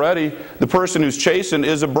this already. The person who's chastened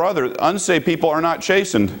is a brother. Unsaved people are not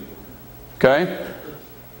chastened. Okay?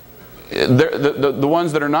 The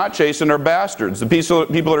ones that are not chastened are bastards. The people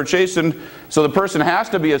that are chastened, so the person has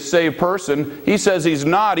to be a saved person. He says he's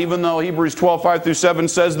not, even though Hebrews 12:5 through 7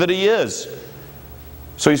 says that he is.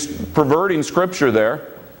 So he's perverting Scripture there.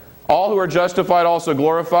 All who are justified also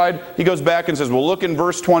glorified. He goes back and says, well, look in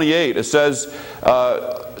verse 28. It says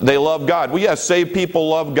they love God. Well, yes, saved people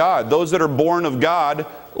love God. Those that are born of God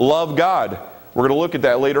love God. We're going to look at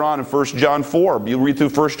that later on in 1 John 4. You read through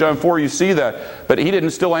 1 John 4, you see that. But he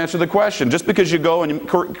didn't still answer the question. Just because you go and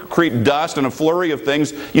create dust and a flurry of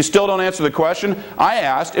things, you still don't answer the question. I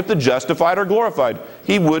asked if the justified are glorified.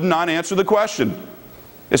 He would not answer the question.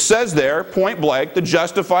 It says there, point blank, the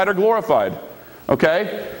justified are glorified.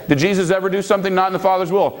 Okay? Did Jesus ever do something not in the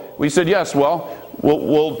Father's will? We said yes. Well,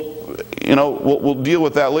 we'll deal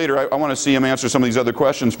with that later. I want to see him answer some of these other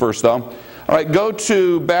questions first, though. All right, go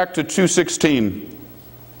back to 2:16.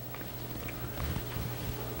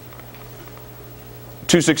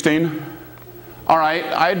 2:16. All right,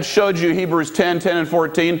 I showed you Hebrews 10:10 and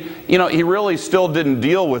 14. You know, he really still didn't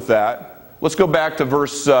deal with that. Let's go back to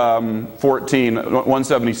verse 14,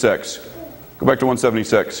 176. Go back to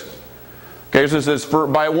 176. Okay, so it says, "For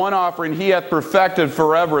by one offering he hath perfected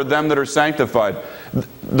forever them that are sanctified."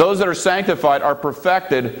 Those that are sanctified are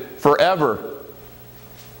perfected forever.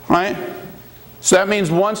 Right? So that means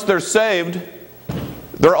once they're saved,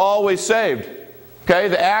 they're always saved. Okay,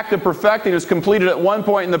 the act of perfecting is completed at one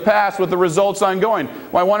point in the past with the results ongoing.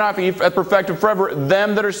 By one offering he hath perfected forever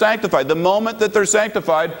them that are sanctified. The moment that they're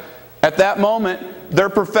sanctified, at that moment, they're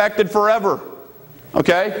perfected forever.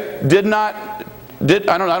 Okay? I don't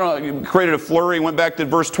know, created a flurry, went back to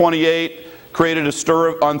verse 28, created a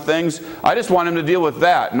stir on things. I just want him to deal with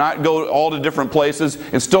that, not go all to different places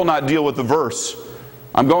and still not deal with the verse.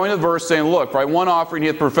 I'm going to the verse saying, look, by one offering he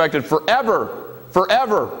hath perfected forever,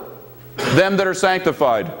 forever, them that are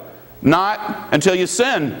sanctified. Not until you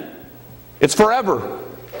sin. It's forever.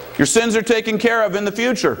 Your sins are taken care of in the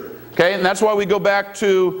future. Okay, and that's why we go back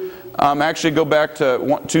to, go back to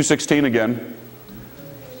 2:16 again.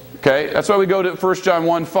 Okay, that's why we go to 1 John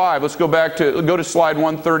 1:5. Let's go to slide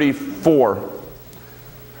 134.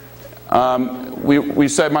 We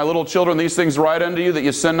said, my little children, these things write unto you, that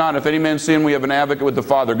you sin not. If any man sin, we have an advocate with the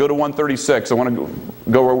Father. Go to 136. I want to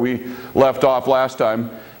go where we left off last time.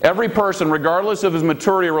 Every person, regardless of his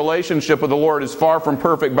maturity or relationship with the Lord, is far from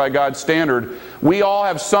perfect by God's standard. We all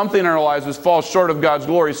have something in our lives that falls short of God's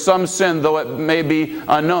glory. Some sin, though it may be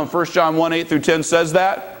unknown. 1 John 1:8 through 10 says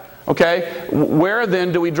that. Okay? Where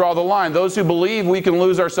then do we draw the line? Those who believe we can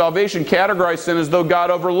lose our salvation categorize sin as though God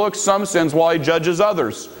overlooks some sins while he judges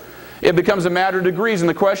others. It becomes a matter of degrees, and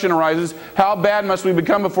the question arises, how bad must we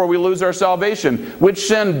become before we lose our salvation? Which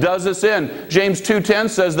sin does us in? James 2:10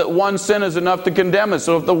 says that one sin is enough to condemn us.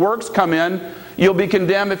 So if the works come in, you'll be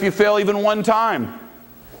condemned if you fail even one time.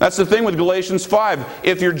 That's the thing with Galatians 5.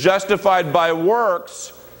 If you're justified by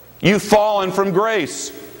works, you've fallen from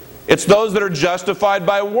grace. It's those that are justified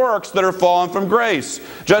by works that are fallen from grace.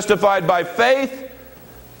 Justified by faith,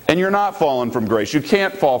 and you're not fallen from grace. You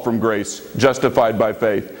can't fall from grace justified by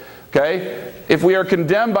faith. Okay? If we are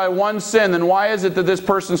condemned by one sin, then why is it that this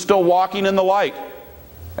person's still walking in the light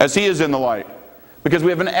as he is in the light? Because we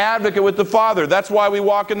have an advocate with the Father. That's why we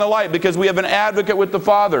walk in the light, because we have an advocate with the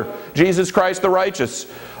Father, Jesus Christ the righteous.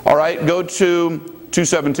 All right, go to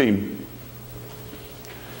 2:17.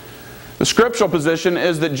 The scriptural position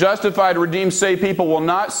is that justified, redeemed, saved people will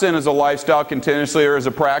not sin as a lifestyle continuously or as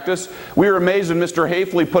a practice. We were amazed when Mr.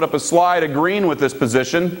 Hafley put up a slide agreeing with this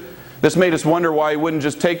position. This made us wonder why he wouldn't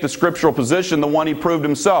just take the scriptural position, the one he proved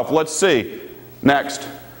himself. Let's see. Next.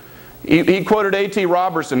 He quoted A.T.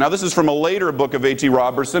 Robertson. Now this is from a later book of A.T.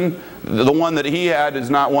 Robertson. The one that he had is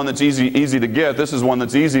not one that's easy to get. This is one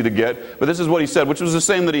that's easy to get. But this is what he said, which was the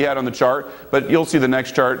same that he had on the chart. But you'll see the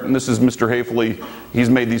next chart, and this is Mr. Hafley. He's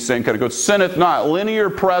made these same kind of quotes. Sinneth not, linear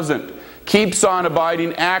present, keeps on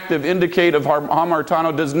abiding, active, indicate of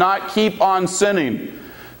hamartano, does not keep on sinning.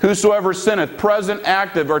 Whosoever sinneth, present,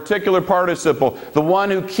 active, articular participle, the one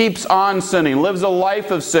who keeps on sinning, lives a life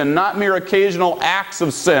of sin, not mere occasional acts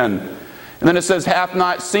of sin. And then it says, hath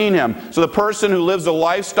not seen him. So the person who lives a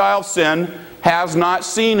lifestyle of sin has not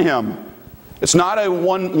seen him. It's not a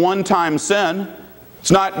one-time sin. It's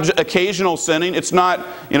not occasional sinning. It's not,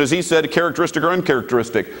 as he said, characteristic or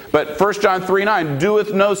uncharacteristic. But 1 John 3:9,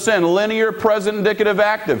 doeth no sin. Linear, present, indicative,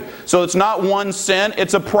 active. So it's not one sin.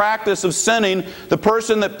 It's a practice of sinning. The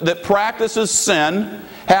person that practices sin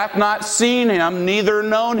hath not seen him, neither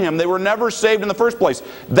known him. They were never saved in the first place.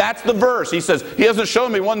 That's the verse. He says, he hasn't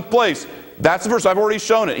shown me one place. That's the verse. I've already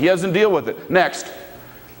shown it. He doesn't deal with it. Next.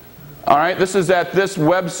 All right, this is at this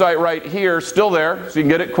website right here, still there, so you can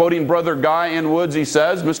get it, quoting Brother Guy N. Woods, he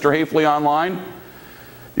says, Mr. Hafley Online.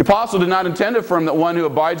 The apostle did not intend to affirm that one who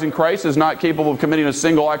abides in Christ is not capable of committing a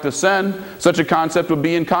single act of sin. Such a concept would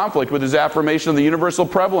be in conflict with his affirmation of the universal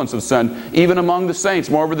prevalence of sin, even among the saints.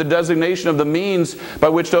 Moreover, the designation of the means by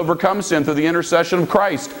which to overcome sin through the intercession of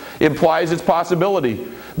Christ implies its possibility.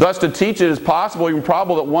 Thus, to teach it is possible, even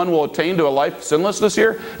probable, that one will attain to a life of sinlessness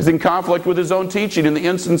here is in conflict with his own teaching in the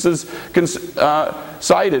instances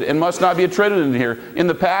cited and must not be attributed in here. In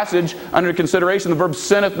the passage under consideration, the verb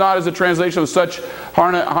sinneth not is a translation of such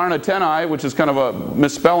harnatenai, which is kind of a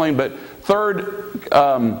misspelling, but third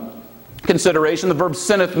consideration, the verb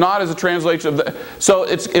sinneth not is a translation of the, so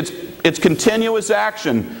it's continuous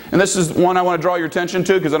action. And this is one I want to draw your attention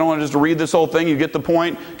to, because I don't want to just read this whole thing. You get the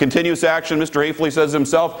point. Continuous action. Mr. Hafley says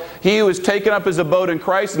himself, he who has taken up his abode in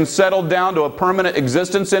Christ and settled down to a permanent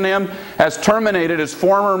existence in Him has terminated his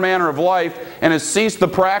former manner of life and has ceased the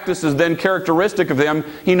practices then characteristic of him.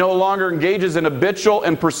 He no longer engages in habitual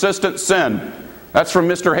and persistent sin. That's from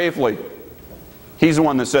Mr. Hafley. He's the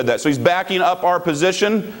one that said that. So he's backing up our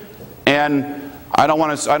position. And I don't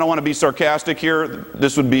want to be sarcastic here.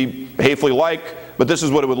 This would be Hafley-like, but this is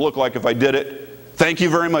what it would look like if I did it. Thank you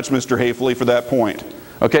very much, Mr. Hafley, for that point.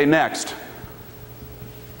 Okay, next.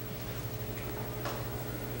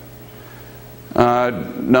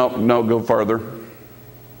 No, go farther. Go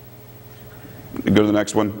to the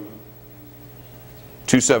next one.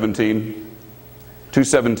 217.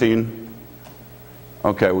 217.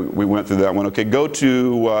 Okay, we went through that one. Okay, go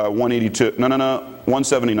to 182. No,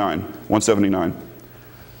 179. 179.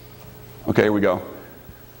 Okay, here we go.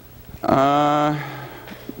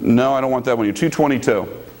 No, I don't want that one. 222.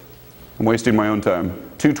 I'm wasting my own time.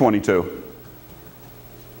 222.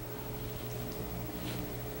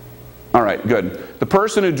 All right, good. The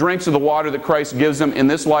person who drinks of the water that Christ gives him in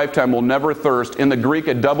this lifetime will never thirst. In the Greek,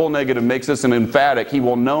 a double negative makes this an emphatic. He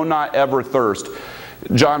will not ever thirst.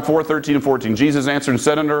 John 4:13 and 14. Jesus answered and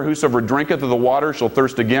said unto her, whosoever drinketh of the water shall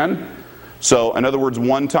thirst again. So, in other words,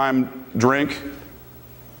 one-time drink.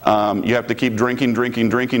 You have to keep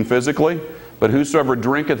drinking physically. But whosoever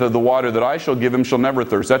drinketh of the water that I shall give him shall never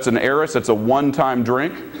thirst. That's an aorist. That's a one-time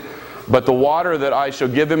drink. But the water that I shall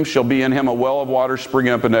give him shall be in him a well of water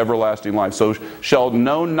springing up into everlasting life. So, shall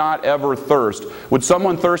not ever thirst. Would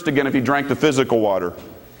someone thirst again if he drank the physical water?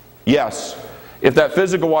 Yes. If that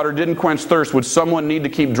physical water didn't quench thirst, would someone need to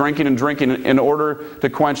keep drinking and drinking in order to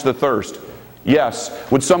quench the thirst? Yes.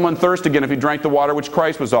 Would someone thirst again if he drank the water which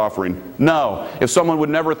Christ was offering? No. If someone would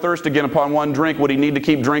never thirst again upon one drink, would he need to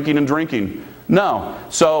keep drinking and drinking? No.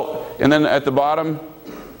 So, and then at the bottom,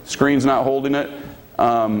 screen's not holding it.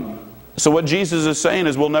 So what Jesus is saying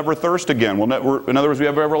is we'll never thirst again. In other words, we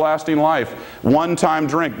have everlasting life. One-time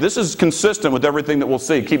drink. This is consistent with everything that we'll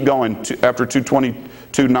see. Keep going after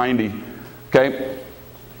 290. Okay?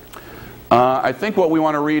 I think what we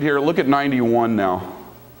want to read here, look at 91 now.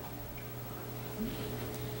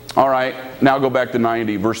 All right, now go back to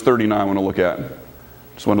 90, verse 39 I want to look at.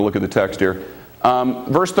 Just want to look at the text here.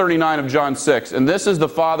 Verse 39 of John 6. And this is the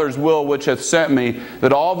Father's will which hath sent me,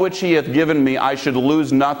 that all of which He hath given me I should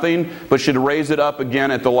lose nothing, but should raise it up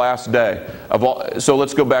again at the last day. So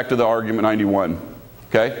let's go back to the argument 91.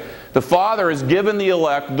 Okay? The Father has given the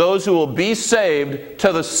elect, those who will be saved,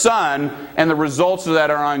 to the Son, and the results of that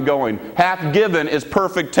are ongoing. Hath given is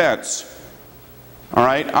perfect tense. All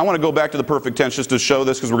right? I want to go back to the perfect tense just to show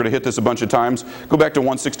this, because we're going to hit this a bunch of times. Go back to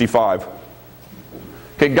 165.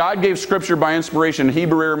 Okay, God gave Scripture by inspiration in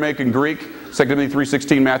Hebrew, Aramaic, and Greek. 2 Timothy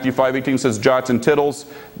 3:16, Matthew 5:18 says jots and tittles.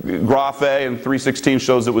 Graphe, and 3:16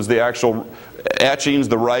 shows it was the actual etchings,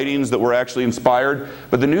 the writings that were actually inspired.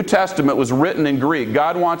 But the New Testament was written in Greek.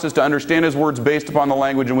 God wants us to understand His words based upon the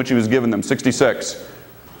language in which He was given them. 66.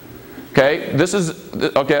 Okay,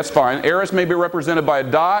 that's fine. Aorist may be represented by a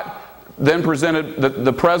dot, then presented,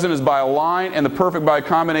 the present is by a line, and the perfect by a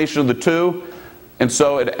combination of the two. And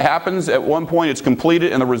so it happens at one point, it's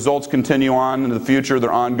completed, and the results continue on in the future,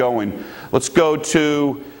 they're ongoing. Let's go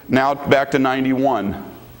to, now back to 91.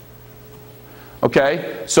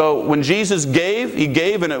 Okay, so when Jesus gave, He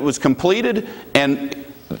gave and it was completed, and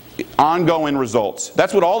ongoing results.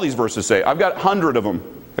 That's what all these verses say. I've got 100 of them.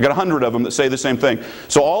 I've got 100 of them that say the same thing.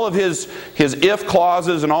 So all of his if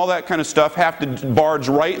clauses and all that kind of stuff have to barge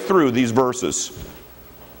right through these verses.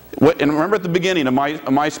 And remember at the beginning of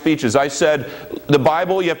my speeches, I said the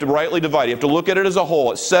Bible you have to rightly divide. You have to look at it as a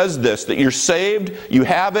whole. It says this, that you're saved, you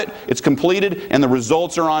have it, it's completed, and the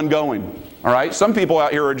results are ongoing. All right? Some people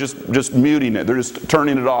out here are just muting it. They're just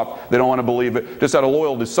turning it off. They don't want to believe it. Just out of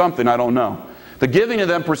loyalty to something, I don't know. The giving of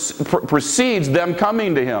them precedes them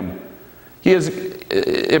coming to Him.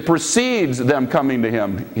 It precedes them coming to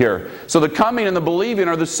Him here. So the coming and the believing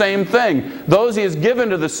are the same thing. Those He has given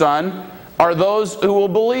to the Son are those who will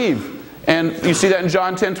believe. And you see that in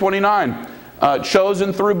John 10:29.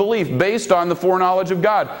 Chosen through belief, based on the foreknowledge of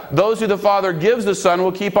God. Those who the Father gives the Son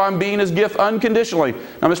will keep on being His gift unconditionally.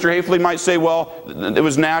 Now Mr. Hafley might say, well, it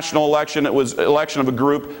was national election, it was election of a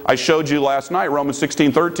group. I showed you last night, Romans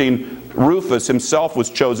 16:13, Rufus himself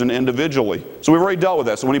was chosen individually. So we've already dealt with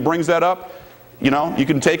that. So when he brings that up, you know, you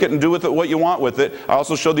can take it and do with it what you want with it. I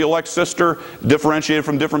also showed the elect sister differentiated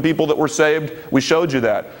from different people that were saved. We showed you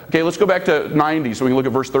that. Okay, let's go back to 90 so we can look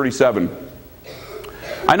at verse 37.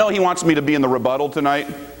 I know he wants me to be in the rebuttal tonight,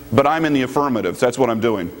 but I'm in the affirmative. That's what I'm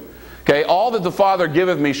doing. Okay, all that the Father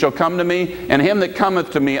giveth me shall come to me, and him that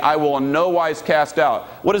cometh to me I will in no wise cast out.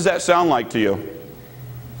 What does that sound like to you?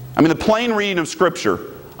 I mean, the plain reading of Scripture.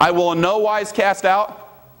 I will in no wise cast out?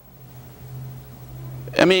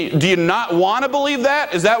 I mean, do you not want to believe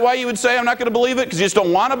that? Is that why you would say I'm not going to believe it? Because you just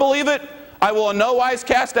don't want to believe it? I will in no wise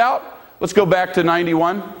cast out? Let's go back to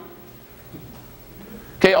 91.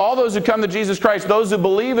 Okay, all those who come to Jesus Christ, those who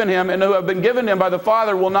believe in Him and who have been given to Him by the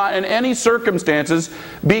Father will not in any circumstances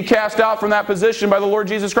be cast out from that position by the Lord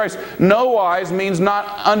Jesus Christ. No wise means not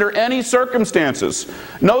under any circumstances.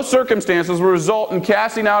 No circumstances will result in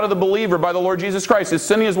casting out of the believer by the Lord Jesus Christ. His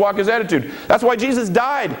sin, His walk, His attitude. That's why Jesus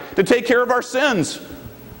died, to take care of our sins.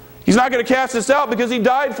 He's not going to cast us out because He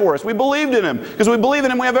died for us. We believed in Him. Because we believe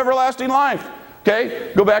in Him, we have everlasting life.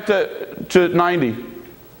 Okay, go back to 90.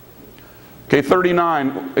 Okay,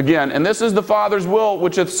 39, again, and this is the Father's will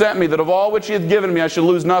which hath sent me, that of all which He hath given me I should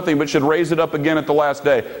lose nothing, but should raise it up again at the last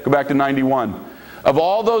day. Go back to 91. Of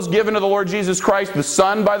all those given to the Lord Jesus Christ, the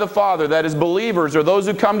Son by the Father, that is believers, or those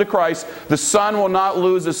who come to Christ, the Son will not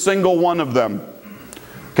lose a single one of them.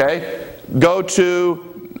 Okay, go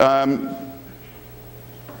to,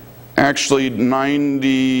 actually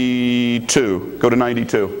 92. Go to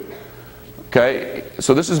 92. Okay,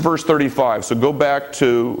 so this is verse 35. So go back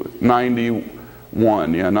to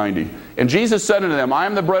 91. Yeah, 90. And Jesus said unto them, I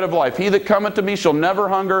am the bread of life. He that cometh to me shall never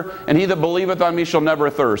hunger, and he that believeth on me shall never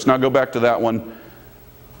thirst. Now go back to that one.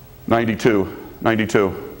 92.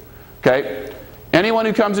 92. Okay? Anyone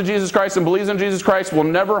who comes to Jesus Christ and believes in Jesus Christ will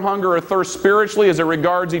never hunger or thirst spiritually as it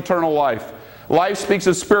regards eternal life. Life speaks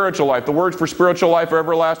of spiritual life. The word for spiritual life or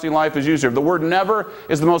everlasting life is used here. The word never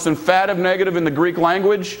is the most emphatic negative in the Greek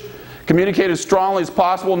language. Communicate as strongly as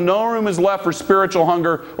possible. No room is left for spiritual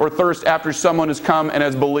hunger or thirst after someone has come and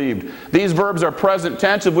has believed. These verbs are present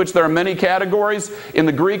tense, of which there are many categories in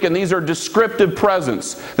the Greek, and these are descriptive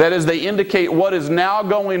presents. That is, they indicate what is now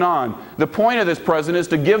going on. The point of this present is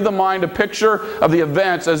to give the mind a picture of the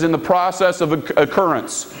events as in the process of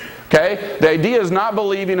occurrence. Okay? The idea is not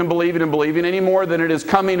believing and believing and believing any more than it is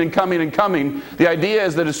coming and coming and coming. The idea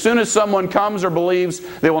is that as soon as someone comes or believes,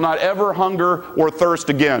 they will not ever hunger or thirst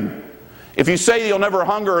again. If you say you'll never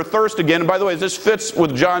hunger or thirst again, and by the way, this fits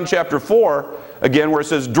with John chapter 4, again, where it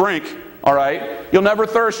says drink, all right? You'll never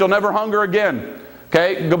thirst, you'll never hunger again.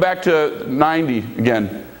 Okay, go back to 90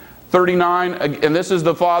 again. 39, and this is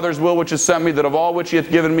the Father's will which has sent me, that of all which He hath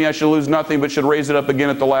given me I shall lose nothing, but should raise it up again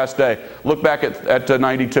at the last day. Look back at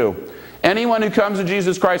 92. Anyone who comes to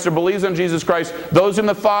Jesus Christ or believes in Jesus Christ, those whom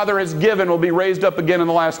the Father has given will be raised up again in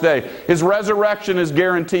the last day. His resurrection is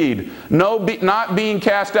guaranteed. Not being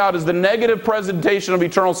cast out is the negative presentation of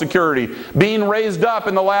eternal security. Being raised up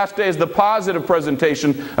in the last day is the positive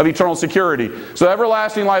presentation of eternal security. So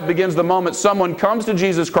everlasting life begins the moment someone comes to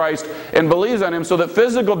Jesus Christ and believes on Him, so that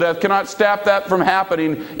physical death cannot stop that from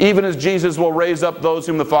happening, even as Jesus will raise up those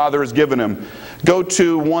whom the Father has given Him. Go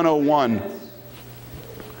to 101.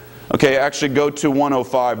 Okay, actually go to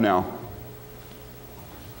 105 now.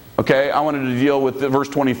 Okay, I wanted to deal with verse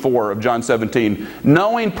 24 of John 17.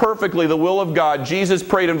 Knowing perfectly the will of God, Jesus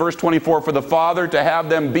prayed in verse 24 for the Father to have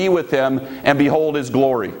them be with Him and behold His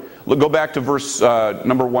glory. Go back to verse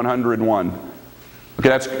number 101. Okay,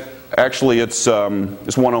 that's actually it's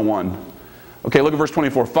 101. Okay, look at verse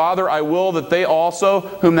 24. Father, I will that they also,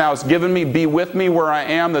 whom Thou hast given me, be with me where I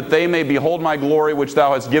am, that they may behold my glory which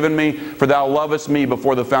Thou hast given me, for Thou lovest me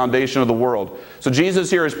before the foundation of the world. So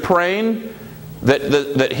Jesus here is praying that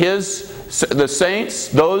the saints,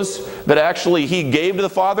 those that actually He gave to the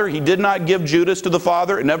Father, He did not give Judas to the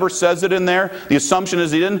Father. It never says it in there. The assumption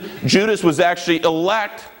is He didn't. Judas was actually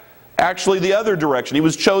elect, actually the other direction. He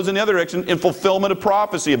was chosen the other direction in fulfillment of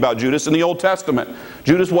prophecy about Judas in the Old Testament.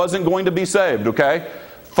 Judas wasn't going to be saved, okay?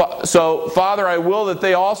 So, Father, I will that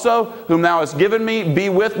they also, whom Thou hast given me, be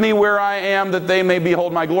with me where I am, that they may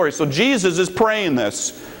behold my glory. So Jesus is praying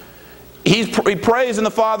this. he prays in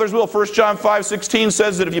the Father's will. 1 John 5:16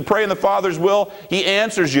 says that if you pray in the Father's will, He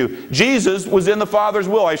answers you. Jesus was in the Father's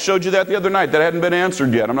will. I showed you that the other night. That hadn't been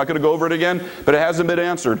answered yet. I'm not going to go over it again, but it hasn't been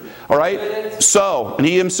answered. All right? So, and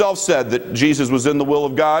He Himself said that Jesus was in the will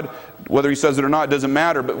of God. Whether He says it or not, it doesn't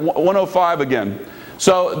matter. But 105 again.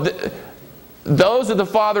 So, those that the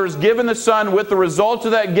Father has given the Son, with the results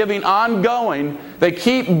of that giving ongoing, they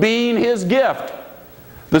keep being His gift.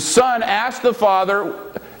 The Son asked the Father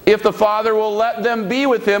if the Father will let them be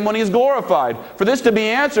with Him when He's glorified. For this to be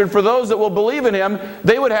answered, for those that will believe in Him,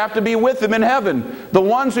 they would have to be with Him in heaven. The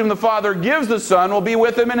ones whom the Father gives the Son will be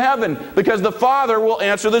with Him in heaven, because the Father will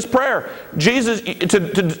answer this prayer. Jesus,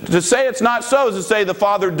 to say it's not so is to say the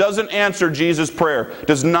Father doesn't answer Jesus' prayer,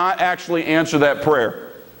 does not actually answer that prayer.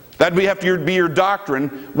 That would have to be your doctrine,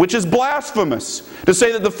 which is blasphemous. To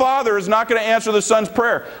say that the Father is not going to answer the Son's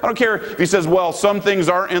prayer. I don't care if He says, well, some things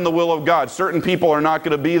aren't in the will of God. Certain people are not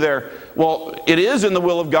going to be there. Well, it is in the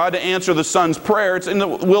will of God to answer the Son's prayer. It's in the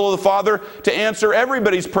will of the Father to answer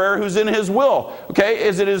everybody's prayer who's in His will. Okay,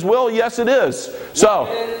 is it His will? Yes, it is. So,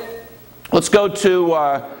 let's go to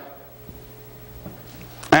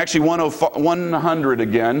actually 100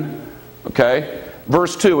 again. Okay.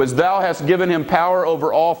 Verse 2, as thou hast given him power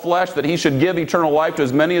over all flesh, that he should give eternal life to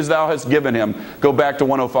as many as thou hast given him. Go back to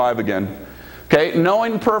 105 again. Okay,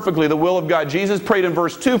 knowing perfectly the will of God. Jesus prayed in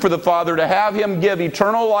verse 2 for the Father to have Him give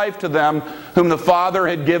eternal life to them whom the Father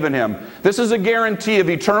had given Him. This is a guarantee of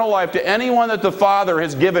eternal life to anyone that the Father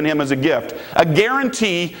has given Him as a gift. A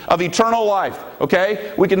guarantee of eternal life.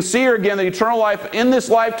 Okay? We can see here again that eternal life in this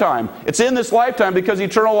lifetime. It's in this lifetime because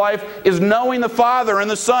eternal life is knowing the Father and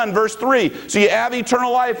the Son. Verse 3. So you have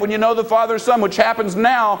eternal life when you know the Father and Son, which happens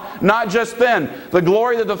now, not just then. The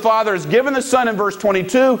glory that the Father has given the Son in verse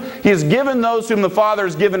 22, He has given those whom the Father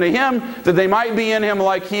has given to Him, that they might be in Him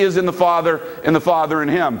like He is in the Father, and the Father in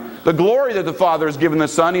Him. The glory that the Father has given the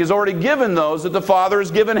Son, He has already given those that the Father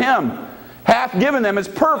has given Him. Hath given them as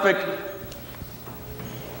perfect